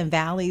peaks and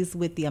valleys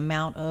with the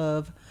amount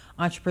of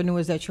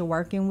entrepreneurs that you're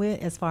working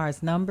with as far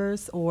as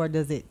numbers, or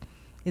is it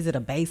a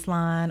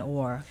baseline,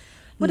 or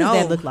what does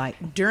that look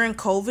like? During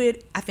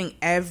COVID, I think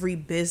every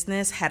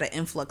business had an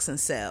influx in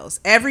sales.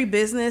 Every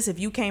business, if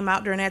you came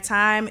out during that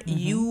time,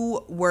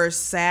 you were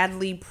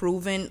sadly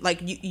proven, like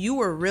you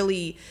were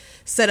really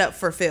set up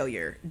for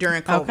failure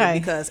during COVID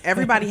because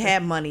everybody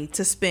had money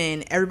to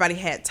spend. Everybody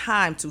had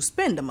time to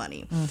spend the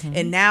money.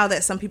 And now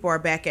that some people are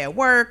back at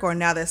work, or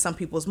now that some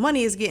people's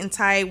money is getting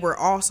tight, we're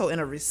also in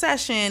a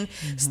recession.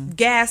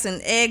 Gas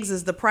and eggs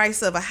is the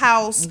price of a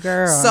house.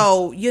 Girl.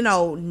 So,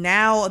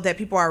 now that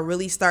people are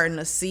really starting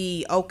to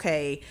see,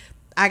 okay,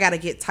 I got to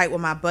get tight with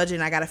my budget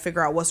and I got to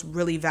figure out what's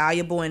really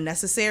valuable and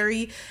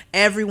necessary.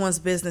 Everyone's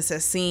business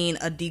has seen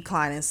a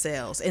decline in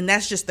sales, and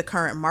that's just the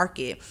current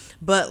market.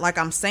 But like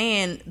I'm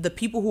saying, the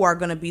people who are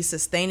going to be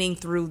sustaining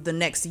through the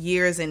next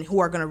years and who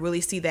are going to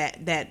really see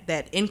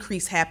that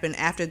increase happen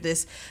after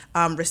this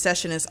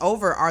recession is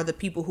over are the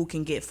people who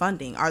can get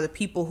funding, are the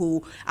people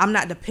who I'm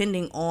not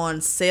depending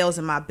on sales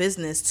in my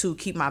business to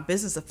keep my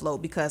business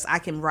afloat, because I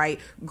can write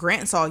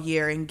grants all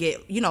year and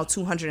get,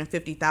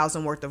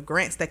 $250,000 worth of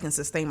grants that can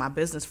sustain my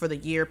business for the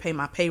year, pay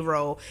my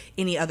payroll,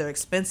 any other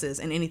expenses,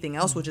 and anything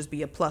else would just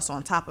be a plus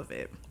on top of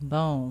it.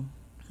 Boom.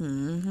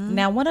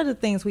 Now, one of the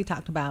things we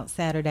talked about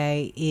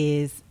Saturday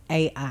is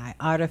AI,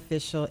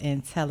 artificial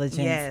intelligence.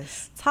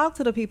 Yes. Talk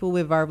to the people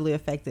with Verbally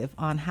Effective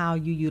on how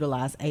you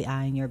utilize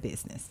AI in your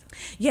business.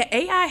 Yeah,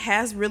 AI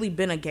has really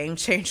been a game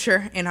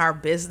changer in our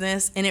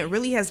business, and it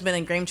really has been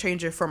a game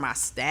changer for my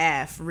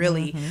staff,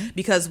 really,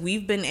 because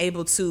we've been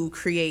able to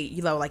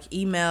create, like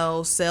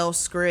email sales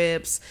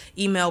scripts,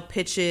 email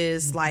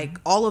pitches, like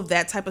all of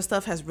that type of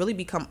stuff has really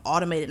become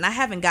automated. And I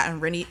haven't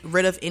gotten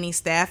rid of any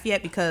staff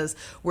yet because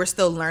we're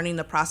still learning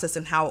the process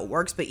and how it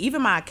works. But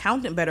even my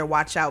accountant better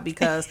watch out,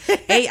 because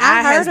AI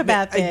I heard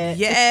about that.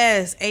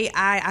 Yes,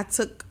 AI. I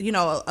took,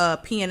 a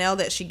P&L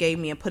that she gave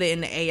me and put it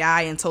in the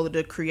AI and told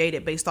her to create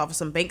it based off of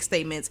some bank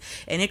statements,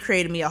 and it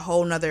created me a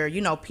whole nother,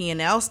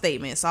 P&L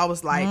statement. So I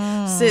was like,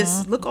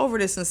 sis, look over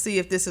this and see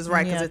if this is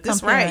right, because if this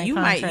is right, you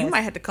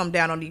might have to come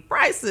down on these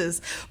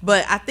prices.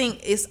 But I think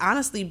it's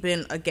honestly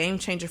been a game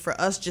changer for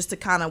us, just to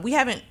kind of,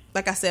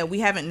 like I said, we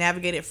haven't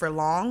navigated for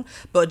long,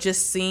 but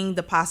just seeing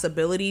the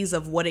possibilities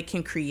of what it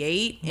can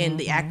create and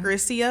the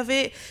accuracy of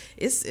it,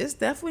 it's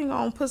definitely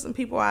going to put some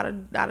people out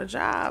of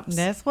jobs.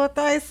 That's what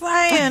they're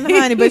saying,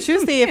 honey. But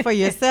you see it for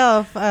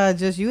yourself,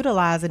 just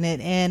utilizing it.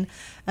 And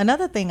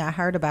another thing I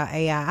heard about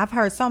AI, I've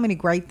heard so many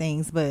great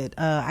things, but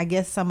I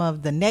guess some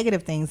of the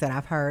negative things that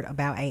I've heard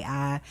about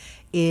AI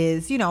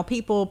is,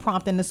 people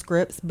prompting the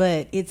scripts,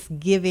 but it's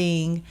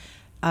giving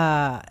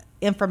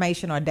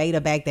information or data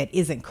back that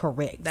isn't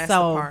correct. That's the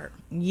part.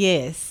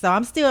 Yes. So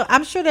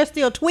I'm sure they're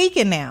still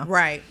tweaking now.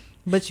 Right.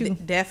 But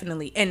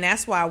definitely. And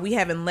that's why we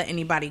haven't let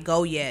anybody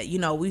go yet.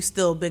 We've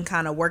still been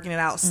kind of working it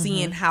out,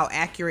 seeing how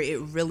accurate it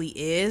really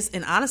is.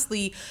 And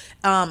honestly,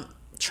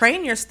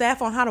 train your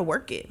staff on how to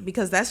work it,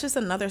 because that's just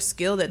another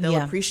skill that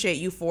they'll appreciate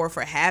you for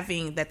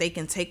having, that they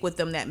can take with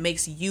them, that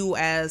makes you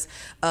as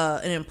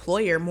an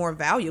employer more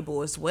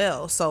valuable as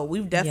well. So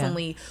we've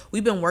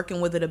been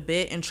working with it a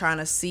bit and trying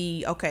to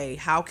see, okay,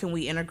 how can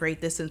we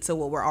integrate this into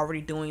what we're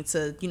already doing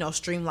to,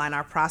 streamline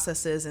our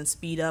processes and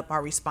speed up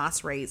our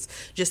response rates,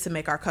 just to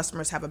make our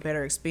customers have a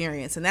better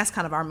experience. And that's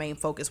kind of our main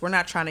focus. We're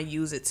not trying to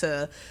use it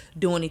to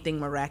do anything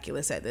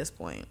miraculous at this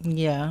point.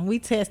 Yeah, we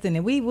testing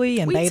it. We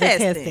in beta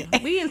testing.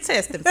 We in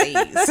testing phase.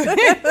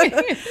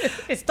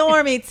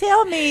 Stormi,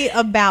 tell me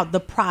about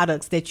the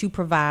products that you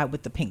provide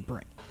with the Pink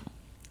Print.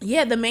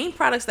 Yeah, the main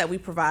products that we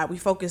provide, we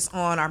focus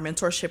on our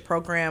mentorship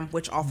program,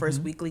 which offers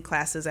weekly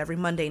classes every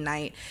Monday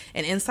night.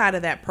 And inside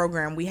of that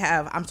program, we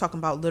have, I'm talking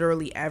about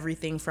literally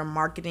everything from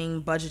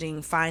marketing,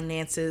 budgeting,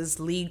 finances,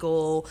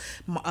 legal,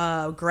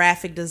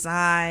 graphic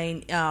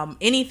design,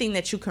 anything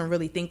that you can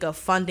really think of,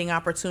 funding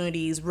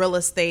opportunities, real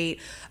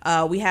estate.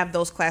 We have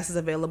those classes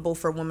available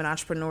for women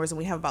entrepreneurs, and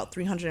we have about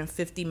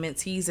 350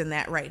 mentees in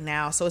that right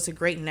now. So it's a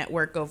great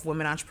network of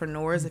women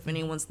entrepreneurs if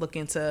anyone's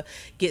looking to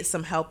get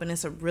some help, and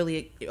it's a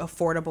really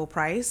affordable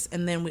price.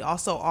 And then we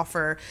also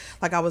offer,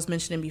 like I was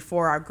mentioning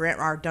before,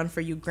 our done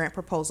for you grant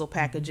proposal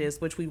packages,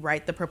 which we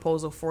write the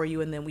proposal for you,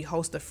 and then we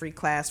host a free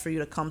class for you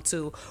to come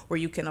to where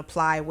you can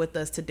apply with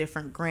us to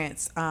different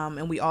grants.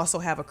 And we also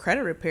have a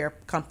credit repair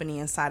company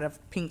inside of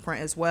Pink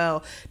Print as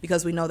well,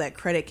 because we know that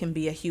credit can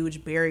be a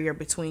huge barrier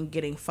between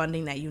getting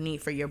funding that you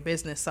need for your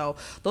business. So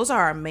those are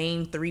our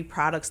main 3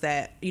 products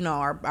that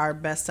are our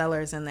best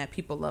sellers and that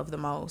people love the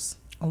most.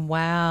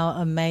 Wow,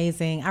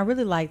 amazing. I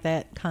really like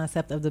that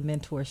concept of the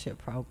mentorship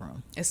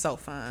program. It's so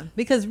fun.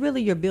 Because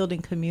really you're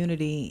building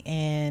community,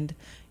 and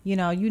you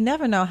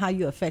never know how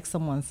you affect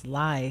someone's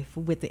life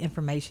with the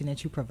information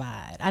that you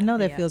provide. I know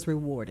that feels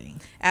rewarding.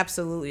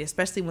 Absolutely,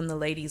 especially when the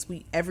ladies,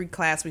 every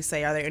class we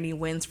say, are there any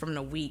wins from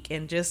the week?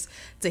 And just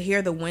to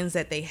hear the wins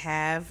that they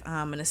have,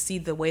 and to see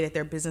the way that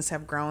their business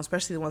have grown,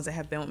 especially the ones that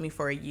have been with me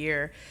for a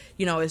year,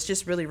 it's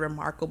just really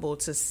remarkable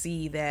to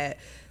see that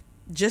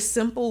just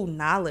simple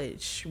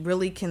knowledge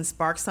really can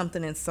spark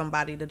something in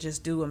somebody to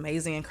just do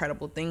amazing,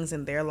 incredible things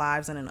in their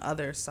lives and in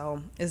others.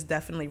 So it's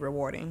definitely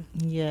rewarding.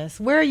 Yes.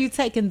 Where are you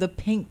taking the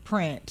Pink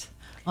Print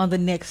on the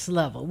next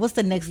level? What's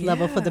the next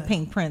level for the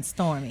Pink Print,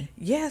 Stormi?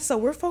 Yeah, so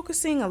we're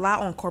focusing a lot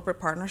on corporate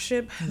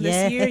partnership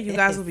this year. You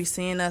guys will be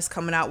seeing us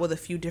coming out with a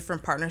few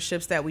different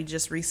partnerships that we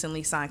just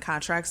recently signed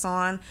contracts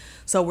on.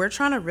 So we're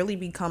trying to really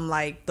become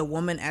like the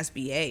woman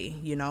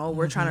SBA,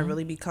 We're trying to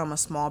really become a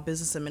small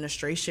business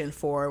administration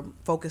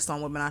focused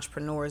on women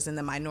entrepreneurs in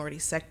the minority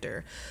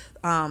sector.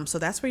 So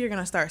that's where you're going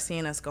to start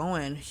seeing us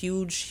going.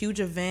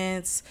 Huge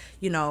events,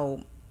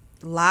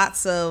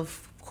 lots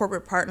of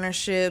corporate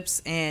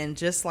partnerships, and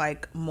just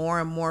like more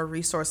and more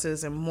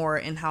resources and more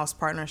in-house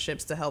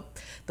partnerships to help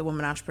the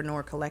women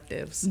entrepreneur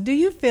collectives. Do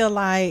you feel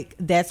like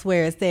that's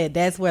where it's at?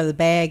 That's where the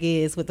bag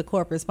is with the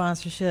corporate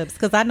sponsorships?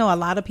 Because I know a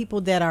lot of people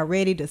that are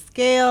ready to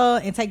scale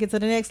and take it to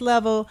the next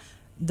level.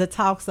 The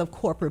talks of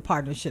corporate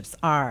partnerships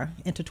are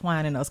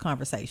intertwined in those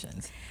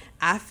conversations.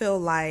 I feel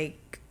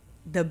like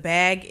the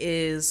bag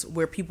is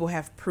where people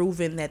have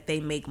proven that they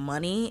make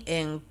money,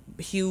 and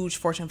huge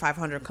Fortune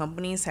 500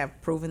 companies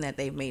have proven that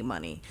they've made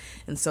money.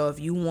 And so if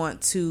you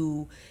want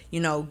to,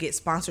 get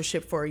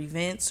sponsorship for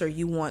events, or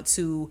you want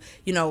to,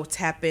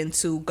 tap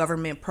into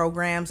government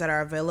programs that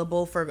are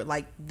available for,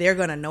 they're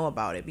going to know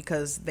about it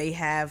because they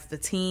have the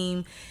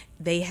team,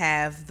 they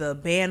have the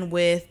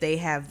bandwidth, they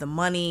have the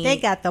money. They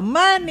got the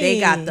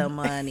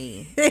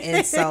money.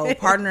 And so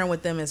partnering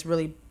with them is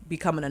really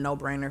becoming a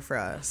no-brainer for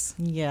us.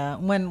 Yeah.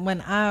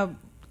 When I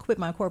quit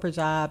my corporate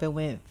job and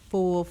went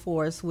full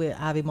force with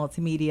Ivy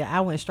Multimedia,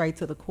 I went straight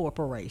to the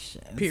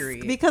corporation.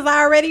 Period. Because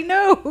I already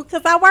knew,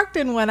 because I worked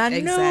in one. I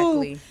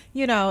knew,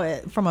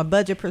 from a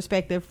budget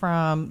perspective,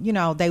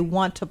 they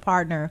want to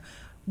partner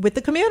with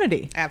the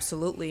community.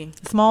 Absolutely.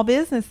 Small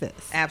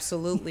businesses.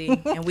 Absolutely.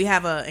 And we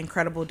have an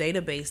incredible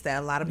database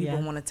that a lot of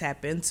people want to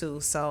tap into.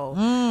 So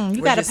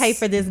you got to pay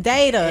for this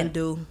data. And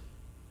do.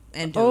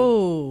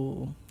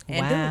 Oh.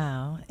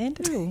 Wow. And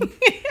do.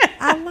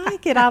 I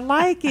like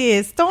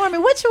it.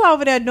 Stormi, what you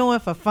over there doing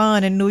for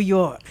fun in New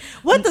York?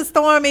 What the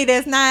Stormi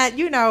that's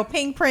not,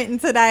 pink printing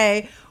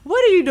today?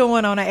 What are you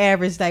doing on an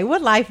average day?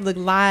 What life look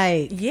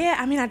like? Yeah,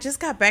 I just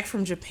got back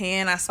from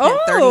Japan. I spent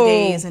 30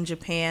 days in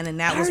Japan,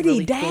 and that was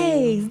really 30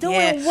 days? Cool.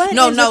 Doing what?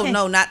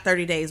 No, not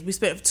 30 days. We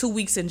spent 2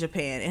 weeks in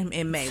Japan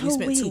in May. We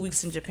spent 2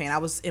 weeks in Japan. I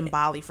was in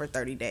Bali for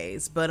 30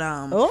 days. But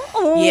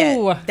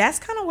yeah, that's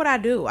kind of what I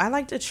do. I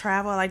like to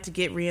travel. I like to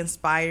get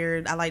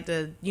re-inspired. I like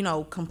to,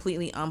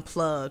 completely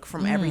unplug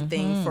from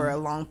everything for a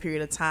long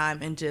period of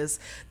time and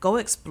just go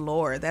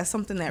explore. That's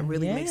something that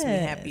really makes me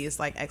happy. It's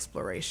like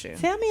exploration.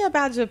 Tell me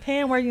about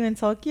Japan. Were you in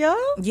Tokyo?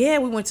 Yeah,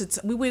 we went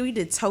to we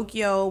did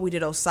Tokyo, we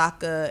did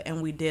Osaka,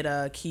 and we did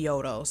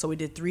Kyoto. So we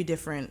did 3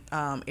 different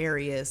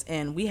areas,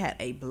 and we had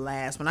a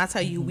blast. When I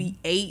tell you, we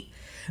ate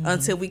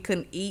until we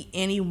couldn't eat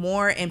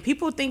anymore. And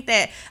people think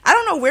that, I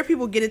don't know where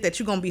people get it that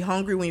you're gonna be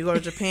hungry when you go to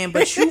Japan,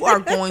 but you are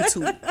going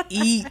to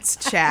eat,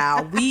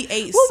 child. We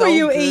ate what so were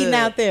you good. eating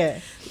out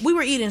there? we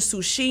were eating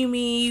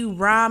sushimi,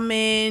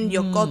 ramen,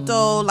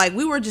 yokoto. Like,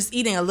 we were just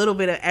eating a little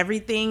bit of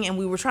everything, and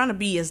we were trying to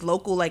be as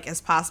local like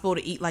as possible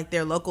to eat like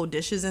their local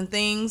dishes and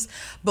things.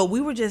 But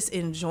we were just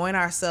enjoying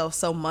ourselves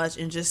so much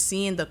and just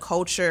seeing the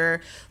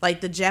culture.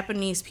 Like, the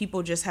Japanese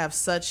people just have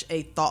such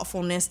a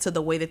thoughtfulness to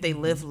the way that they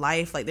live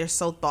life. Like, they're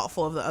so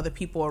thoughtful of the other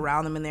people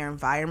around them in their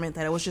environment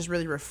that it was just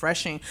really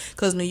refreshing.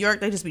 Because New York,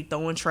 they just be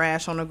throwing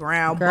trash on the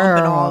ground,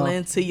 bumping all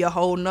into you,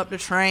 holding up the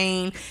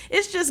train.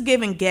 It's just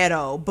giving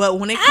ghetto. But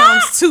when it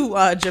comes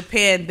to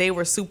Japan, they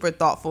were super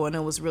thoughtful, and it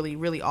was really,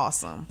 really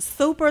awesome.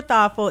 Super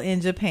thoughtful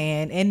in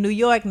Japan. In New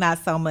York, not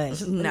so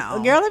much.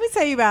 No. Girl, let me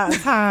tell you about a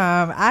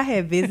time I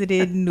had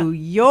visited New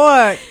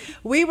York.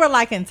 We were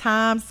like in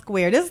Times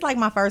Square. This is like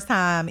my first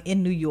time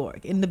in New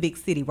York, in the big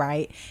city,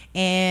 right?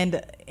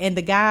 And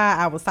the guy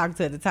I was talking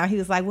to at the time, he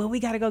was like, well, we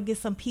got to go get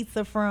some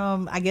pizza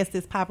from, I guess,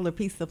 this popular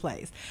pizza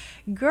place.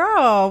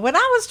 Girl, when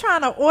I was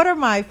trying to order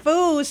my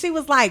food, she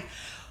was like,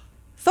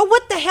 so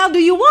what the hell do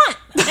you want?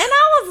 And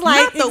I was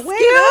like, excuse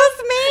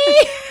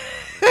me?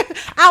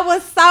 I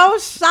was so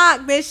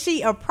shocked that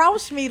she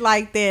approached me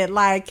like that.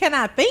 Like, can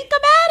I think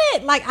about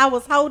it? Like, I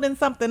was holding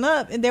something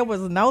up and there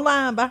was no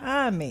line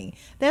behind me.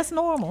 That's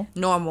normal.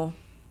 Normal.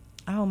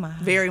 Oh my.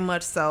 Very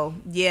much so.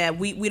 Yeah,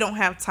 we don't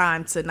have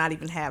time to not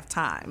even have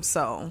time.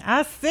 So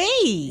I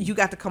see. You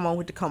got to come on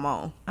with the come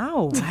on.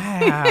 Oh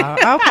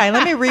wow. Okay,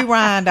 let me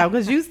rewind though,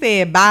 because you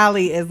said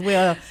Bali as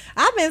well.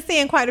 I've been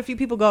seeing quite a few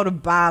people go to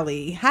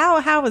Bali.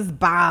 How is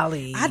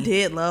Bali? I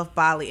did love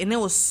Bali, and it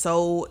was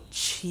so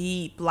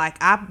cheap. Like,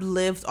 I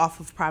lived off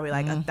of probably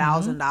like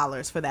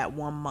 $1,000 for that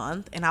 1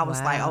 month, and I was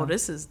like, oh,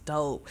 this is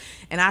dope.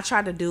 And I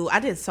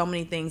did so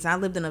many things. I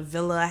lived in a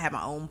villa. I had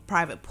my own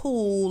private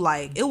pool.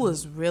 Like, it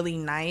was really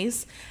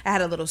nice. I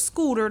had a little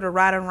scooter to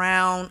ride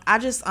around. I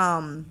just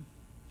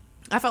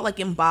I felt like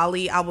in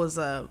Bali I was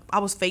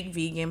fake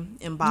vegan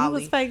in Bali. You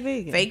was fake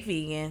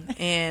vegan,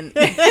 and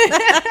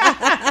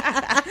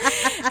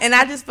and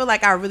I just feel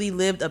like I really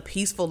lived a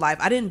peaceful life.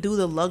 I didn't do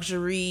the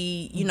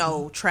luxury,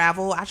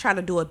 travel. I tried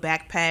to do a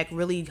backpack,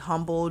 really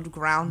humbled,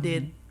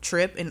 grounded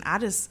trip, and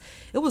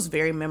it was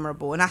very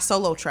memorable. And I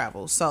solo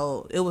travel,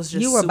 so it was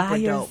just you were super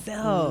by dope.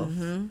 yourself.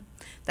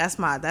 That's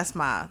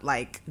my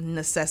like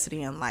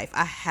necessity in life.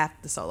 I have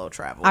to solo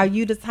travel. Are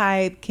you the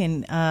type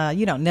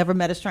never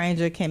met a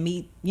stranger, can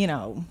meet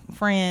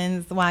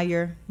friends while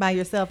you're by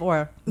yourself,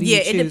 or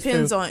it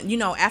depends on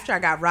after I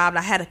got robbed,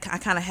 I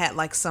kind of had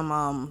like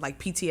some like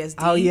PTSD.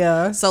 Oh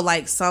yeah. So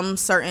like some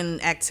certain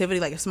activity,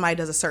 like if somebody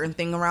does a certain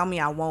thing around me,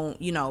 I won't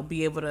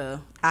be able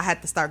to. I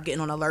had to start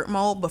getting on alert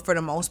mode. But for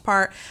the most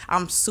part,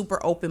 I'm super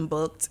open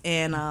booked,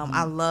 and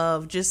I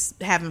love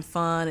just having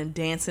fun and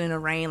dancing in the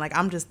rain. Like,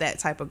 I'm just that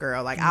type of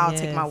girl. Like, I'll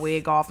take my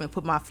wig off and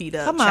put my feet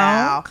up,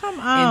 Come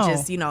on, and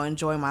just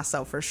enjoy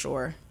myself for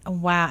sure.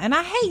 Wow. And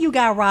I hate you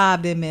got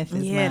robbed in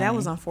Memphis. Yeah, that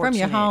was unfortunate. From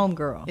your home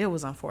girl. It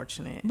was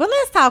unfortunate. But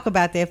let's talk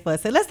about that for a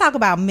second. Let's talk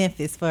about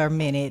Memphis for a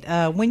minute.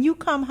 When you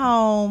come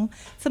home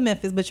to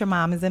Memphis, but your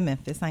mom is in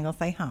Memphis, I ain't gonna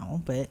say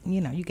home, but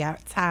you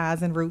got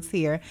ties and roots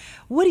here.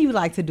 What do you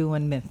like to do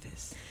in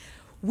Memphis?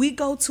 We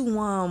go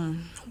to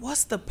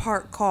what's the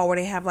park called where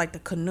they have like the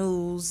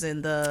canoes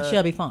and the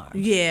Shelby Farms.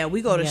 Yeah,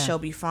 we go to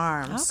Shelby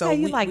Farms. Okay, so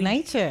you like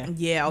nature.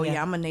 Yeah,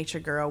 I'm a nature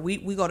girl. We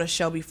go to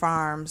Shelby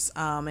Farms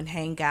and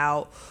hang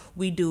out.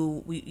 We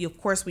of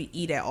course we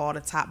eat at all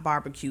the top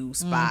barbecue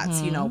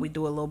spots. We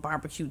do a little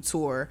barbecue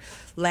tour.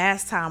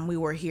 Last time we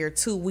were here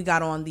too, we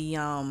got on the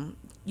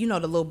the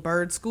little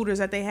bird scooters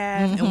that they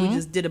have, and we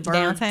just did a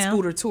bird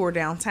scooter tour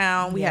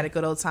downtown. We had a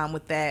good old time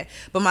with that.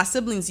 But my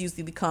siblings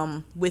usually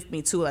come with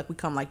me too. Like, we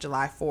come like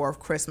July 4th,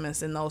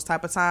 Christmas, and those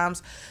type of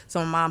times. So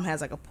my mom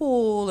has like a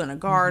pool and a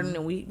garden,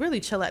 and we really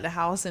chill at the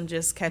house and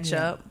just catch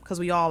up, because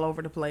we all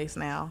over the place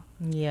now.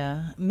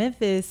 Yeah,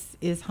 Memphis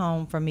is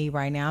home for me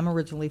right now. I'm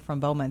originally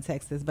from Beaumont,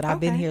 Texas, but I've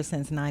been here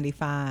since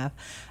 '95.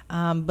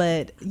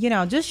 But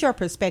just your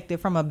perspective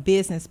from a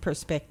business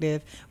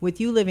perspective, with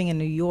you living in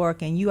New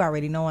York and you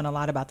already knowing a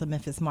lot about the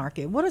Memphis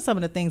market, what are some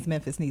of the things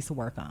Memphis needs to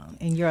work on,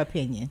 in your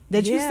opinion,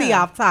 that you see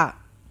off top?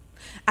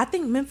 I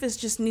think Memphis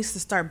just needs to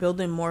start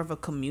building more of a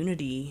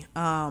community.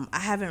 I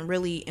haven't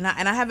really, and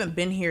I haven't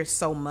been here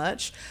so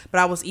much, but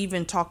I was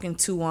even talking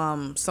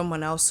to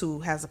someone else who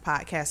has a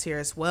podcast here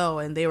as well,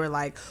 and they were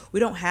like, we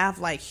don't have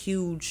like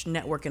huge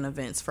networking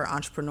events for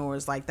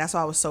entrepreneurs. Like, that's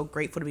why I was so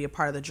grateful to be a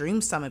part of the Dream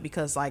Summit,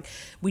 because like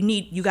we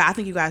need you guys. I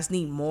think you guys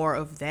need more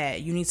of that.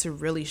 You need to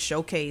really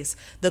showcase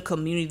the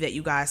community that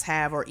you guys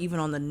have, or even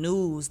on the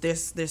news.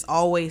 There's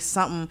always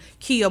something.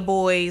 Kia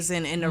Boys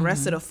and the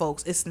rest of the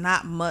folks. It's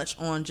not much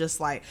on just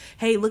like,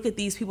 hey, look at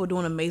these people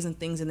doing amazing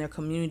things in their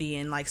community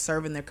and like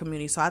serving their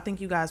community. So I think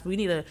you guys, we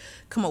need to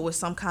come up with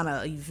some kind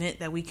of event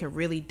that we can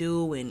really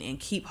do and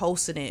keep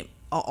hosting it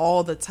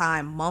all the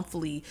time,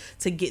 monthly,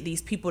 to get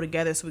these people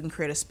together so we can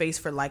create a space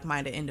for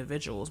like-minded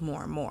individuals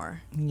more and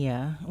more.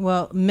 Yeah.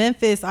 Well,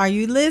 Memphis, are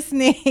you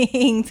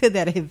listening to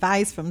that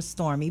advice from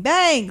Stormi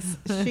Banks?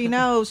 She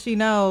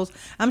knows.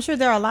 I'm sure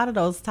there are a lot of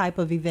those type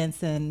of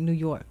events in New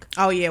York.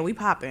 Oh yeah, we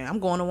popping. I'm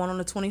going to one on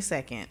the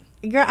 22nd.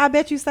 Girl, I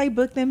bet you stay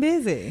booked and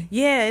busy.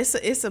 Yeah,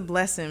 it's a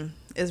blessing.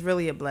 It's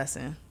really a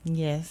blessing.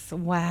 Yes.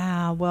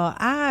 Wow. Well,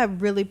 I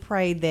really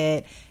pray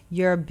that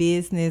your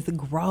business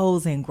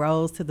grows and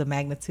grows to the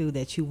magnitude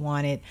that you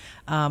want it.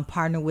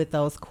 Partner with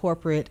those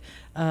corporate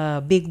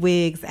big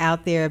wigs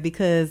out there,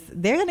 because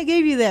they're going to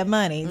give you that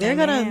money. They're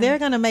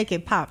gonna make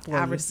it pop for you.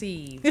 I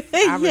receive.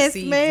 Yes,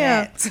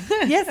 ma'am.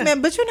 That. Yes,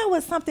 ma'am. But you know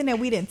what's something that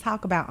we didn't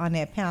talk about on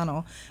that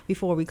panel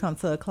before we come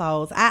to a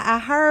close? I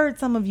heard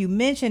some of you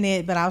mention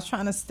it, but I was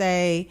trying to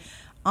stay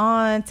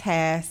on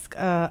task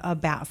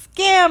about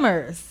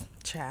scammers.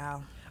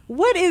 Child.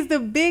 What is the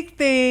big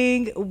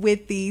thing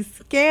with these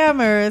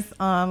scammers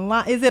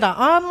online? Is it an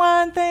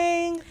online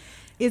thing?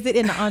 Is it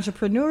in the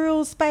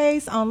entrepreneurial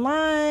space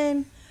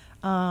online?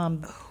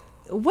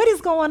 What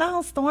is going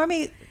on,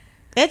 Stormi?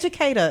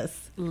 Educate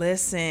us.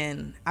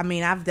 Listen, I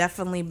mean, I've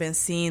definitely been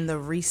seeing the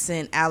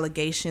recent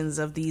allegations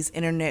of these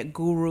internet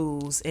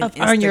gurus and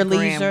Instagram Earn Your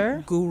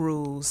Leisure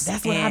gurus.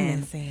 That's what I've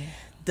been saying.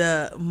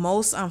 The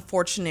most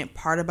unfortunate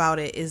part about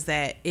it is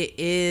that it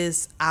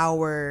is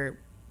our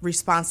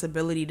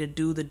responsibility to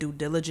do the due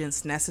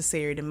diligence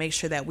necessary to make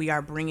sure that we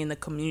are bringing the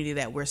community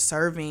that we're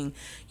serving,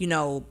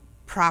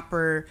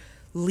 proper,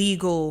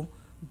 legal,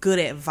 good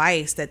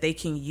advice that they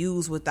can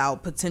use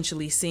without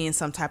potentially seeing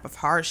some type of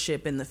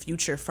hardship in the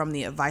future from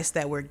the advice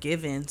that we're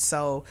given.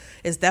 So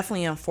it's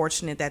definitely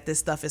unfortunate that this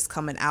stuff is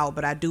coming out,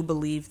 but I do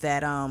believe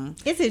that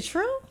is it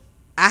true?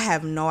 I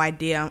have no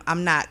idea.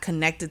 I'm not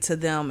connected to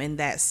them in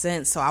that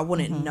sense, so I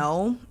wouldn't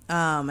know.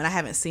 And I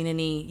haven't seen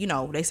any,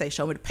 they say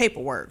show me the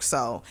paperwork.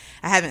 So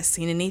I haven't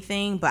seen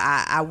anything, but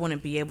I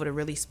wouldn't be able to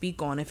really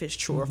speak on if it's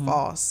true or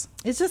false.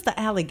 It's just the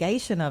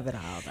allegation of it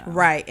all, though.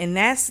 Right. And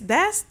that's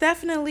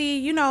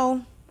definitely,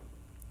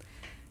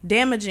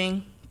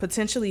 damaging,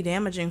 potentially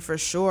damaging for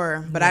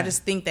sure. But I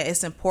just think that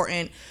it's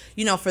important,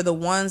 for the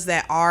ones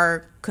that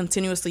are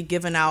continuously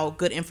giving out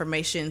good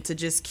information to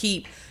just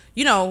keep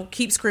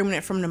screaming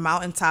it from the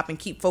mountaintop and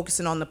keep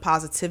focusing on the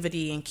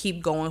positivity and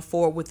keep going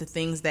forward with the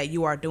things that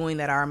you are doing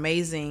that are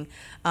amazing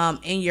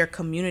in your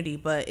community.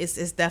 But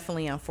it's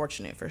definitely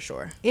unfortunate for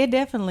sure. It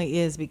definitely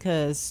is,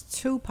 because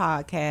two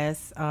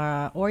podcasts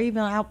or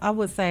even I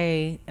would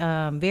say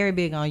very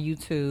big on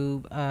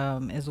YouTube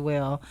as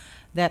well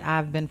that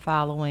I've been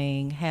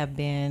following have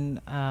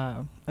been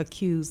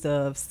accused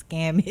of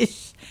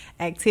scamish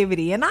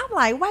activity. And I'm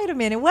like, wait a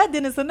minute, what?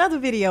 Then it's another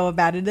video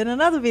about it, then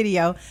another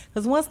video.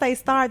 Because once they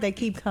start, they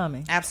keep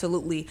coming.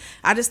 Absolutely.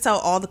 I just tell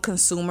all the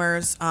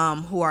consumers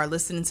who are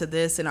listening to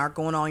this and are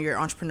going on your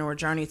entrepreneur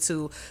journey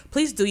to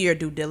please do your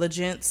due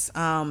diligence,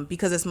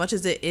 because as much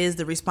as it is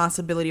the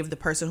responsibility of the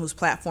person whose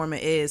platform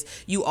it is,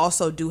 you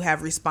also do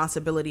have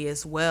responsibility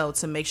as well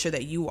to make sure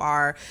that you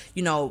are,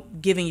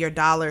 giving your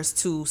dollars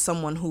to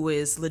someone who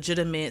is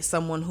legitimate,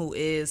 someone who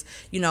is,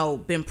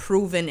 been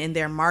proven in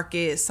their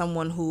market,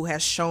 someone who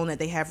has shown that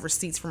they have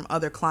receipts from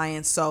other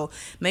clients. So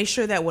make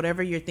sure that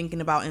whatever you're thinking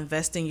about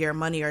investing your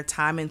money or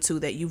time into,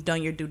 that you've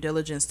done your due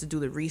diligence to do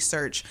the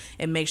research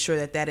and make sure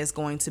that that is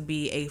going to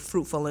be a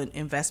fruitful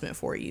investment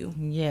for you.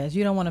 Yes,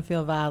 you don't want to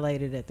feel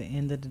violated at the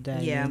end of the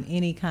day in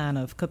any kind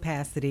of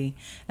capacity.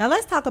 Now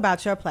let's talk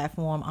about your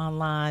platform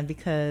online,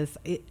 because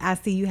I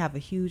see you have a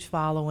huge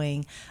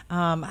following.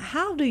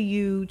 How do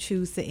you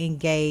choose to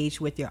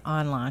engage with your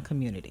online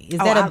community? Is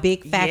that a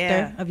big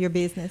factor of your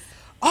business?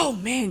 Oh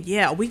man,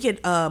 yeah. We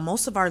get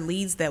most of our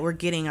leads that we're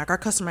getting, like our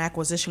customer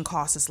acquisition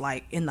cost is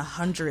like in the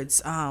hundreds,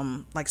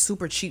 like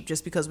super cheap,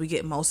 just because we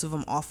get most of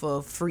them off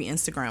of free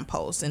Instagram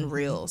posts and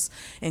reels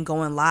and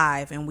going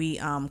live, and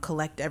we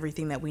collect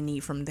everything that we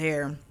need from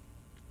there.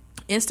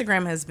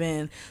 Instagram has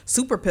been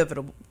super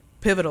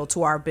pivotal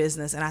to our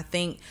business, and I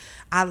think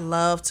I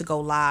love to go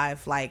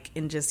live, like,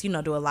 and just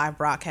do a live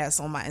broadcast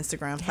on my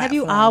Instagram platform. Have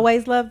you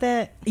always loved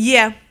that?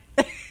 Yeah.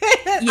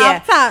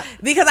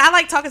 Because I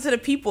like talking to the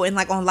people, and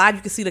like on live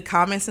you can see the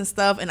comments and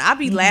stuff, and I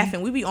be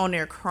laughing. We be on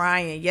there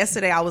crying.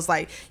 Yesterday I was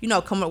like,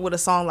 coming up with a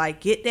song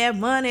like get that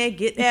money,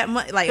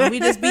 like, and we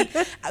just be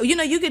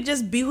you could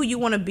just be who you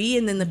want to be,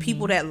 and then the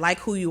people that like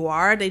who you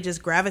are, they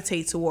just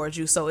gravitate towards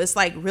you. So it's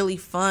like really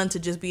fun to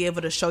just be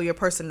able to show your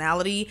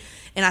personality.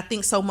 And I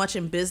think so much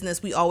in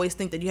business we always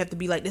think that you have to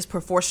be like this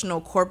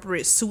professional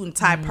corporate suit and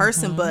tie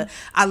person, but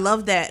I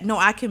love that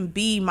I can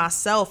be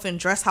myself and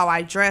dress how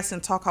I dress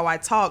and talk how I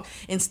talk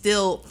and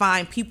still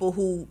find people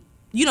who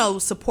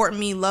support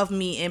me, love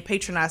me, and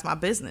patronize my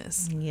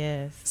business.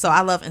 Yes. So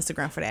I love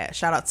Instagram for that.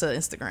 Shout out to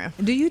Instagram.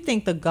 Do you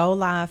think the go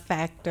live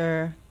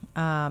factor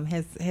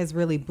has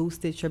really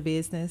boosted your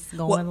business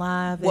going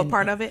live? What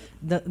part of it?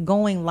 The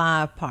going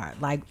live part,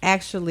 like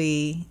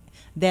actually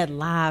that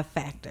live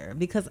factor,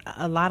 because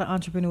a lot of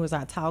entrepreneurs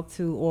I talk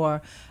to,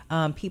 or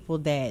people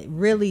that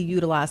really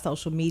utilize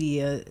social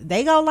media,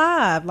 they go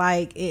live,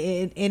 like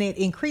and it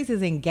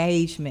increases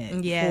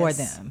engagement for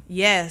them.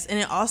 Yes, and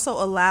it also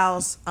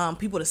allows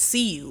people to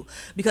see you,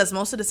 because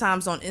most of the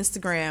times on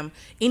Instagram,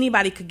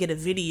 anybody could get a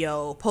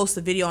video, post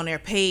a video on their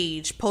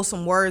page, post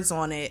some words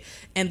on it,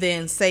 and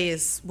then say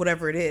it's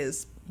whatever it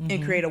is.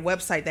 and create a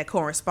website that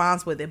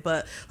corresponds with it.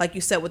 But like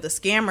you said, with the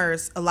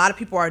scammers, a lot of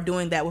people are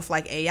doing that with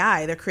like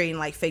AI. They're creating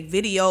like fake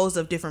videos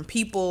of different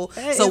people.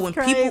 So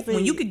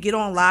when you could get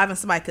on live and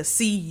somebody could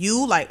see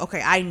you, like,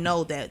 okay, I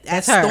know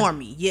that's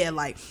Stormi. Yeah,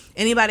 like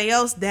anybody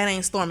else, that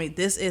ain't Stormi.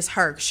 This is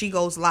her. She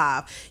goes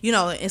live. You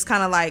know, it's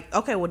kind of like,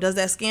 okay, well, does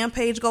that scam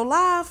page go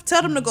live?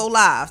 Tell them to go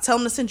live. Tell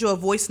them to send you a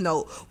voice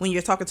note when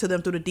you're talking to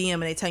them through the DM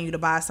and they tell you to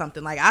buy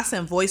something. Like, I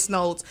send voice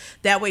notes.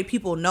 That way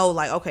people know,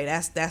 like, okay,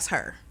 that's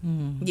her.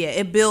 Yeah,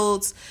 it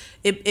builds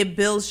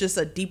just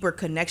a deeper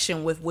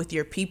connection with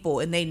your people,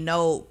 and they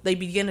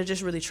begin to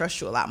just really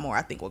trust you a lot more.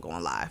 I think we're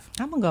going live.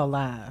 I'm gonna go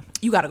live.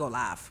 You got to go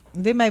live.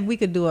 Then maybe we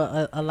could do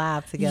a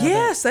live together.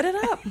 Yeah, set it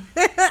up.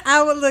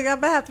 I'm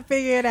gonna have to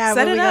figure it out.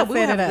 Set it up.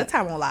 We'll have a good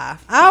time on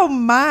live. Oh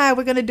my,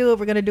 we're gonna do it.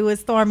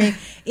 Stormi.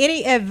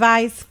 Any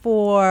advice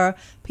for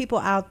people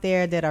out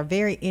there that are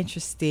very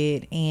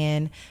interested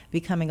in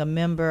becoming a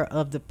member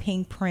of the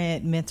Pink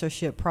Print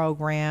mentorship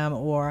program,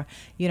 or,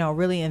 you know,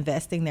 really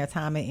investing their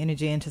time and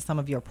energy into some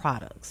of your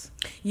products?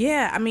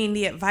 Yeah, I mean,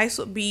 the advice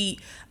would be,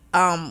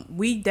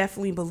 we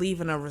definitely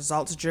believe in a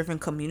results-driven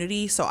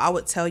community. So I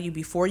would tell you,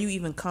 before you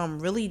even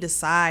come, really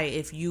decide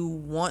if you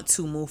want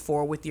to move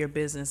forward with your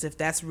business, if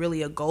that's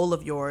really a goal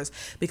of yours,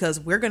 because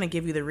we're going to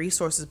give you the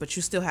resources, but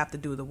you still have to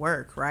do the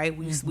work, right?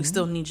 We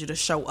still need you to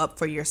show up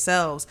for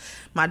yourselves.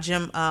 My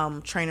gym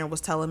trainer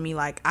was telling me,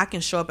 like, I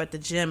can show up at the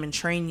gym and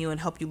train you and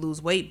help you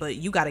lose weight, but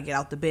you got to get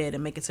out the bed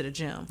and make it to the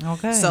gym.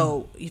 Okay.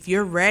 So if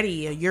you're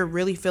ready, or you're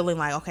really feeling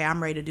like, okay,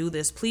 I'm ready to do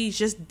this, please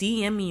just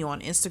DM me on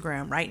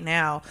Instagram right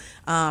now,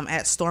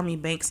 at Stormi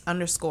Banks _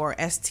 STORMI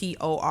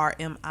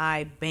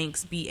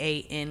Banks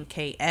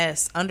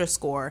BANKS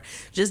 _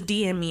 just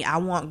DM me. I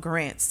want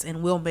grants,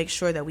 and we'll make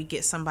sure that we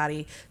get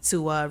somebody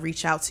to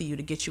reach out to you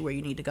to get you where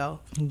you need to go.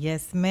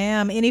 Yes,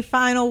 ma'am. Any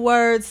final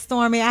words,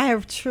 Stormi? I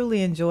have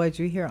truly enjoyed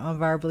you here on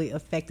Verbally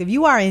Effective.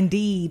 You are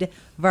indeed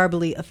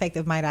verbally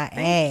effective, might I add.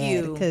 Thank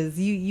you. Because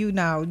you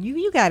know,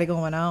 you got it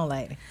going on,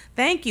 lady.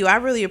 Thank you. I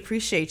really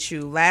appreciate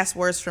you. Last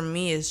words from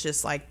me is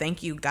just like,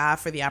 thank you, God,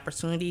 for the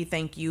opportunity.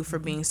 Thank you for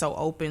being so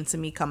open to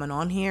me coming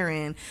on here,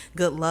 and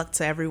good luck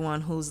to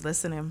everyone who's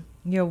listening.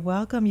 You're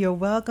welcome. You're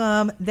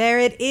welcome. There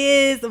it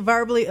is,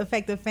 Verbally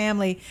Effective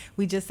family.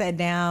 We just sat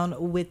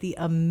down with the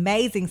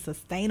amazing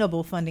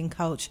sustainable funding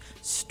coach,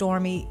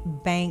 Stormi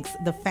Banks,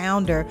 the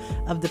founder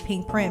of the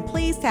Pink Print.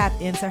 Please tap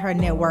into her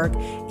network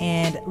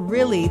and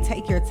really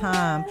take your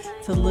time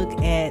to look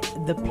at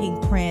the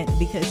Pink Print,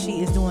 because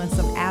she is doing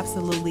some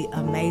absolutely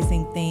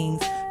amazing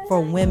things for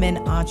women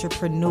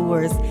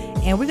entrepreneurs.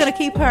 And we're going to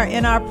keep her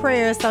in our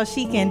prayers so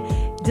she can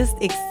just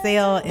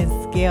excel and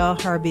scale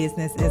her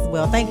business as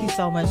well. Thank you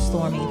so much,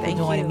 Stormi, for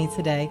joining me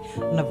today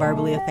on the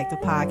Verbally Effective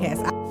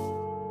podcast.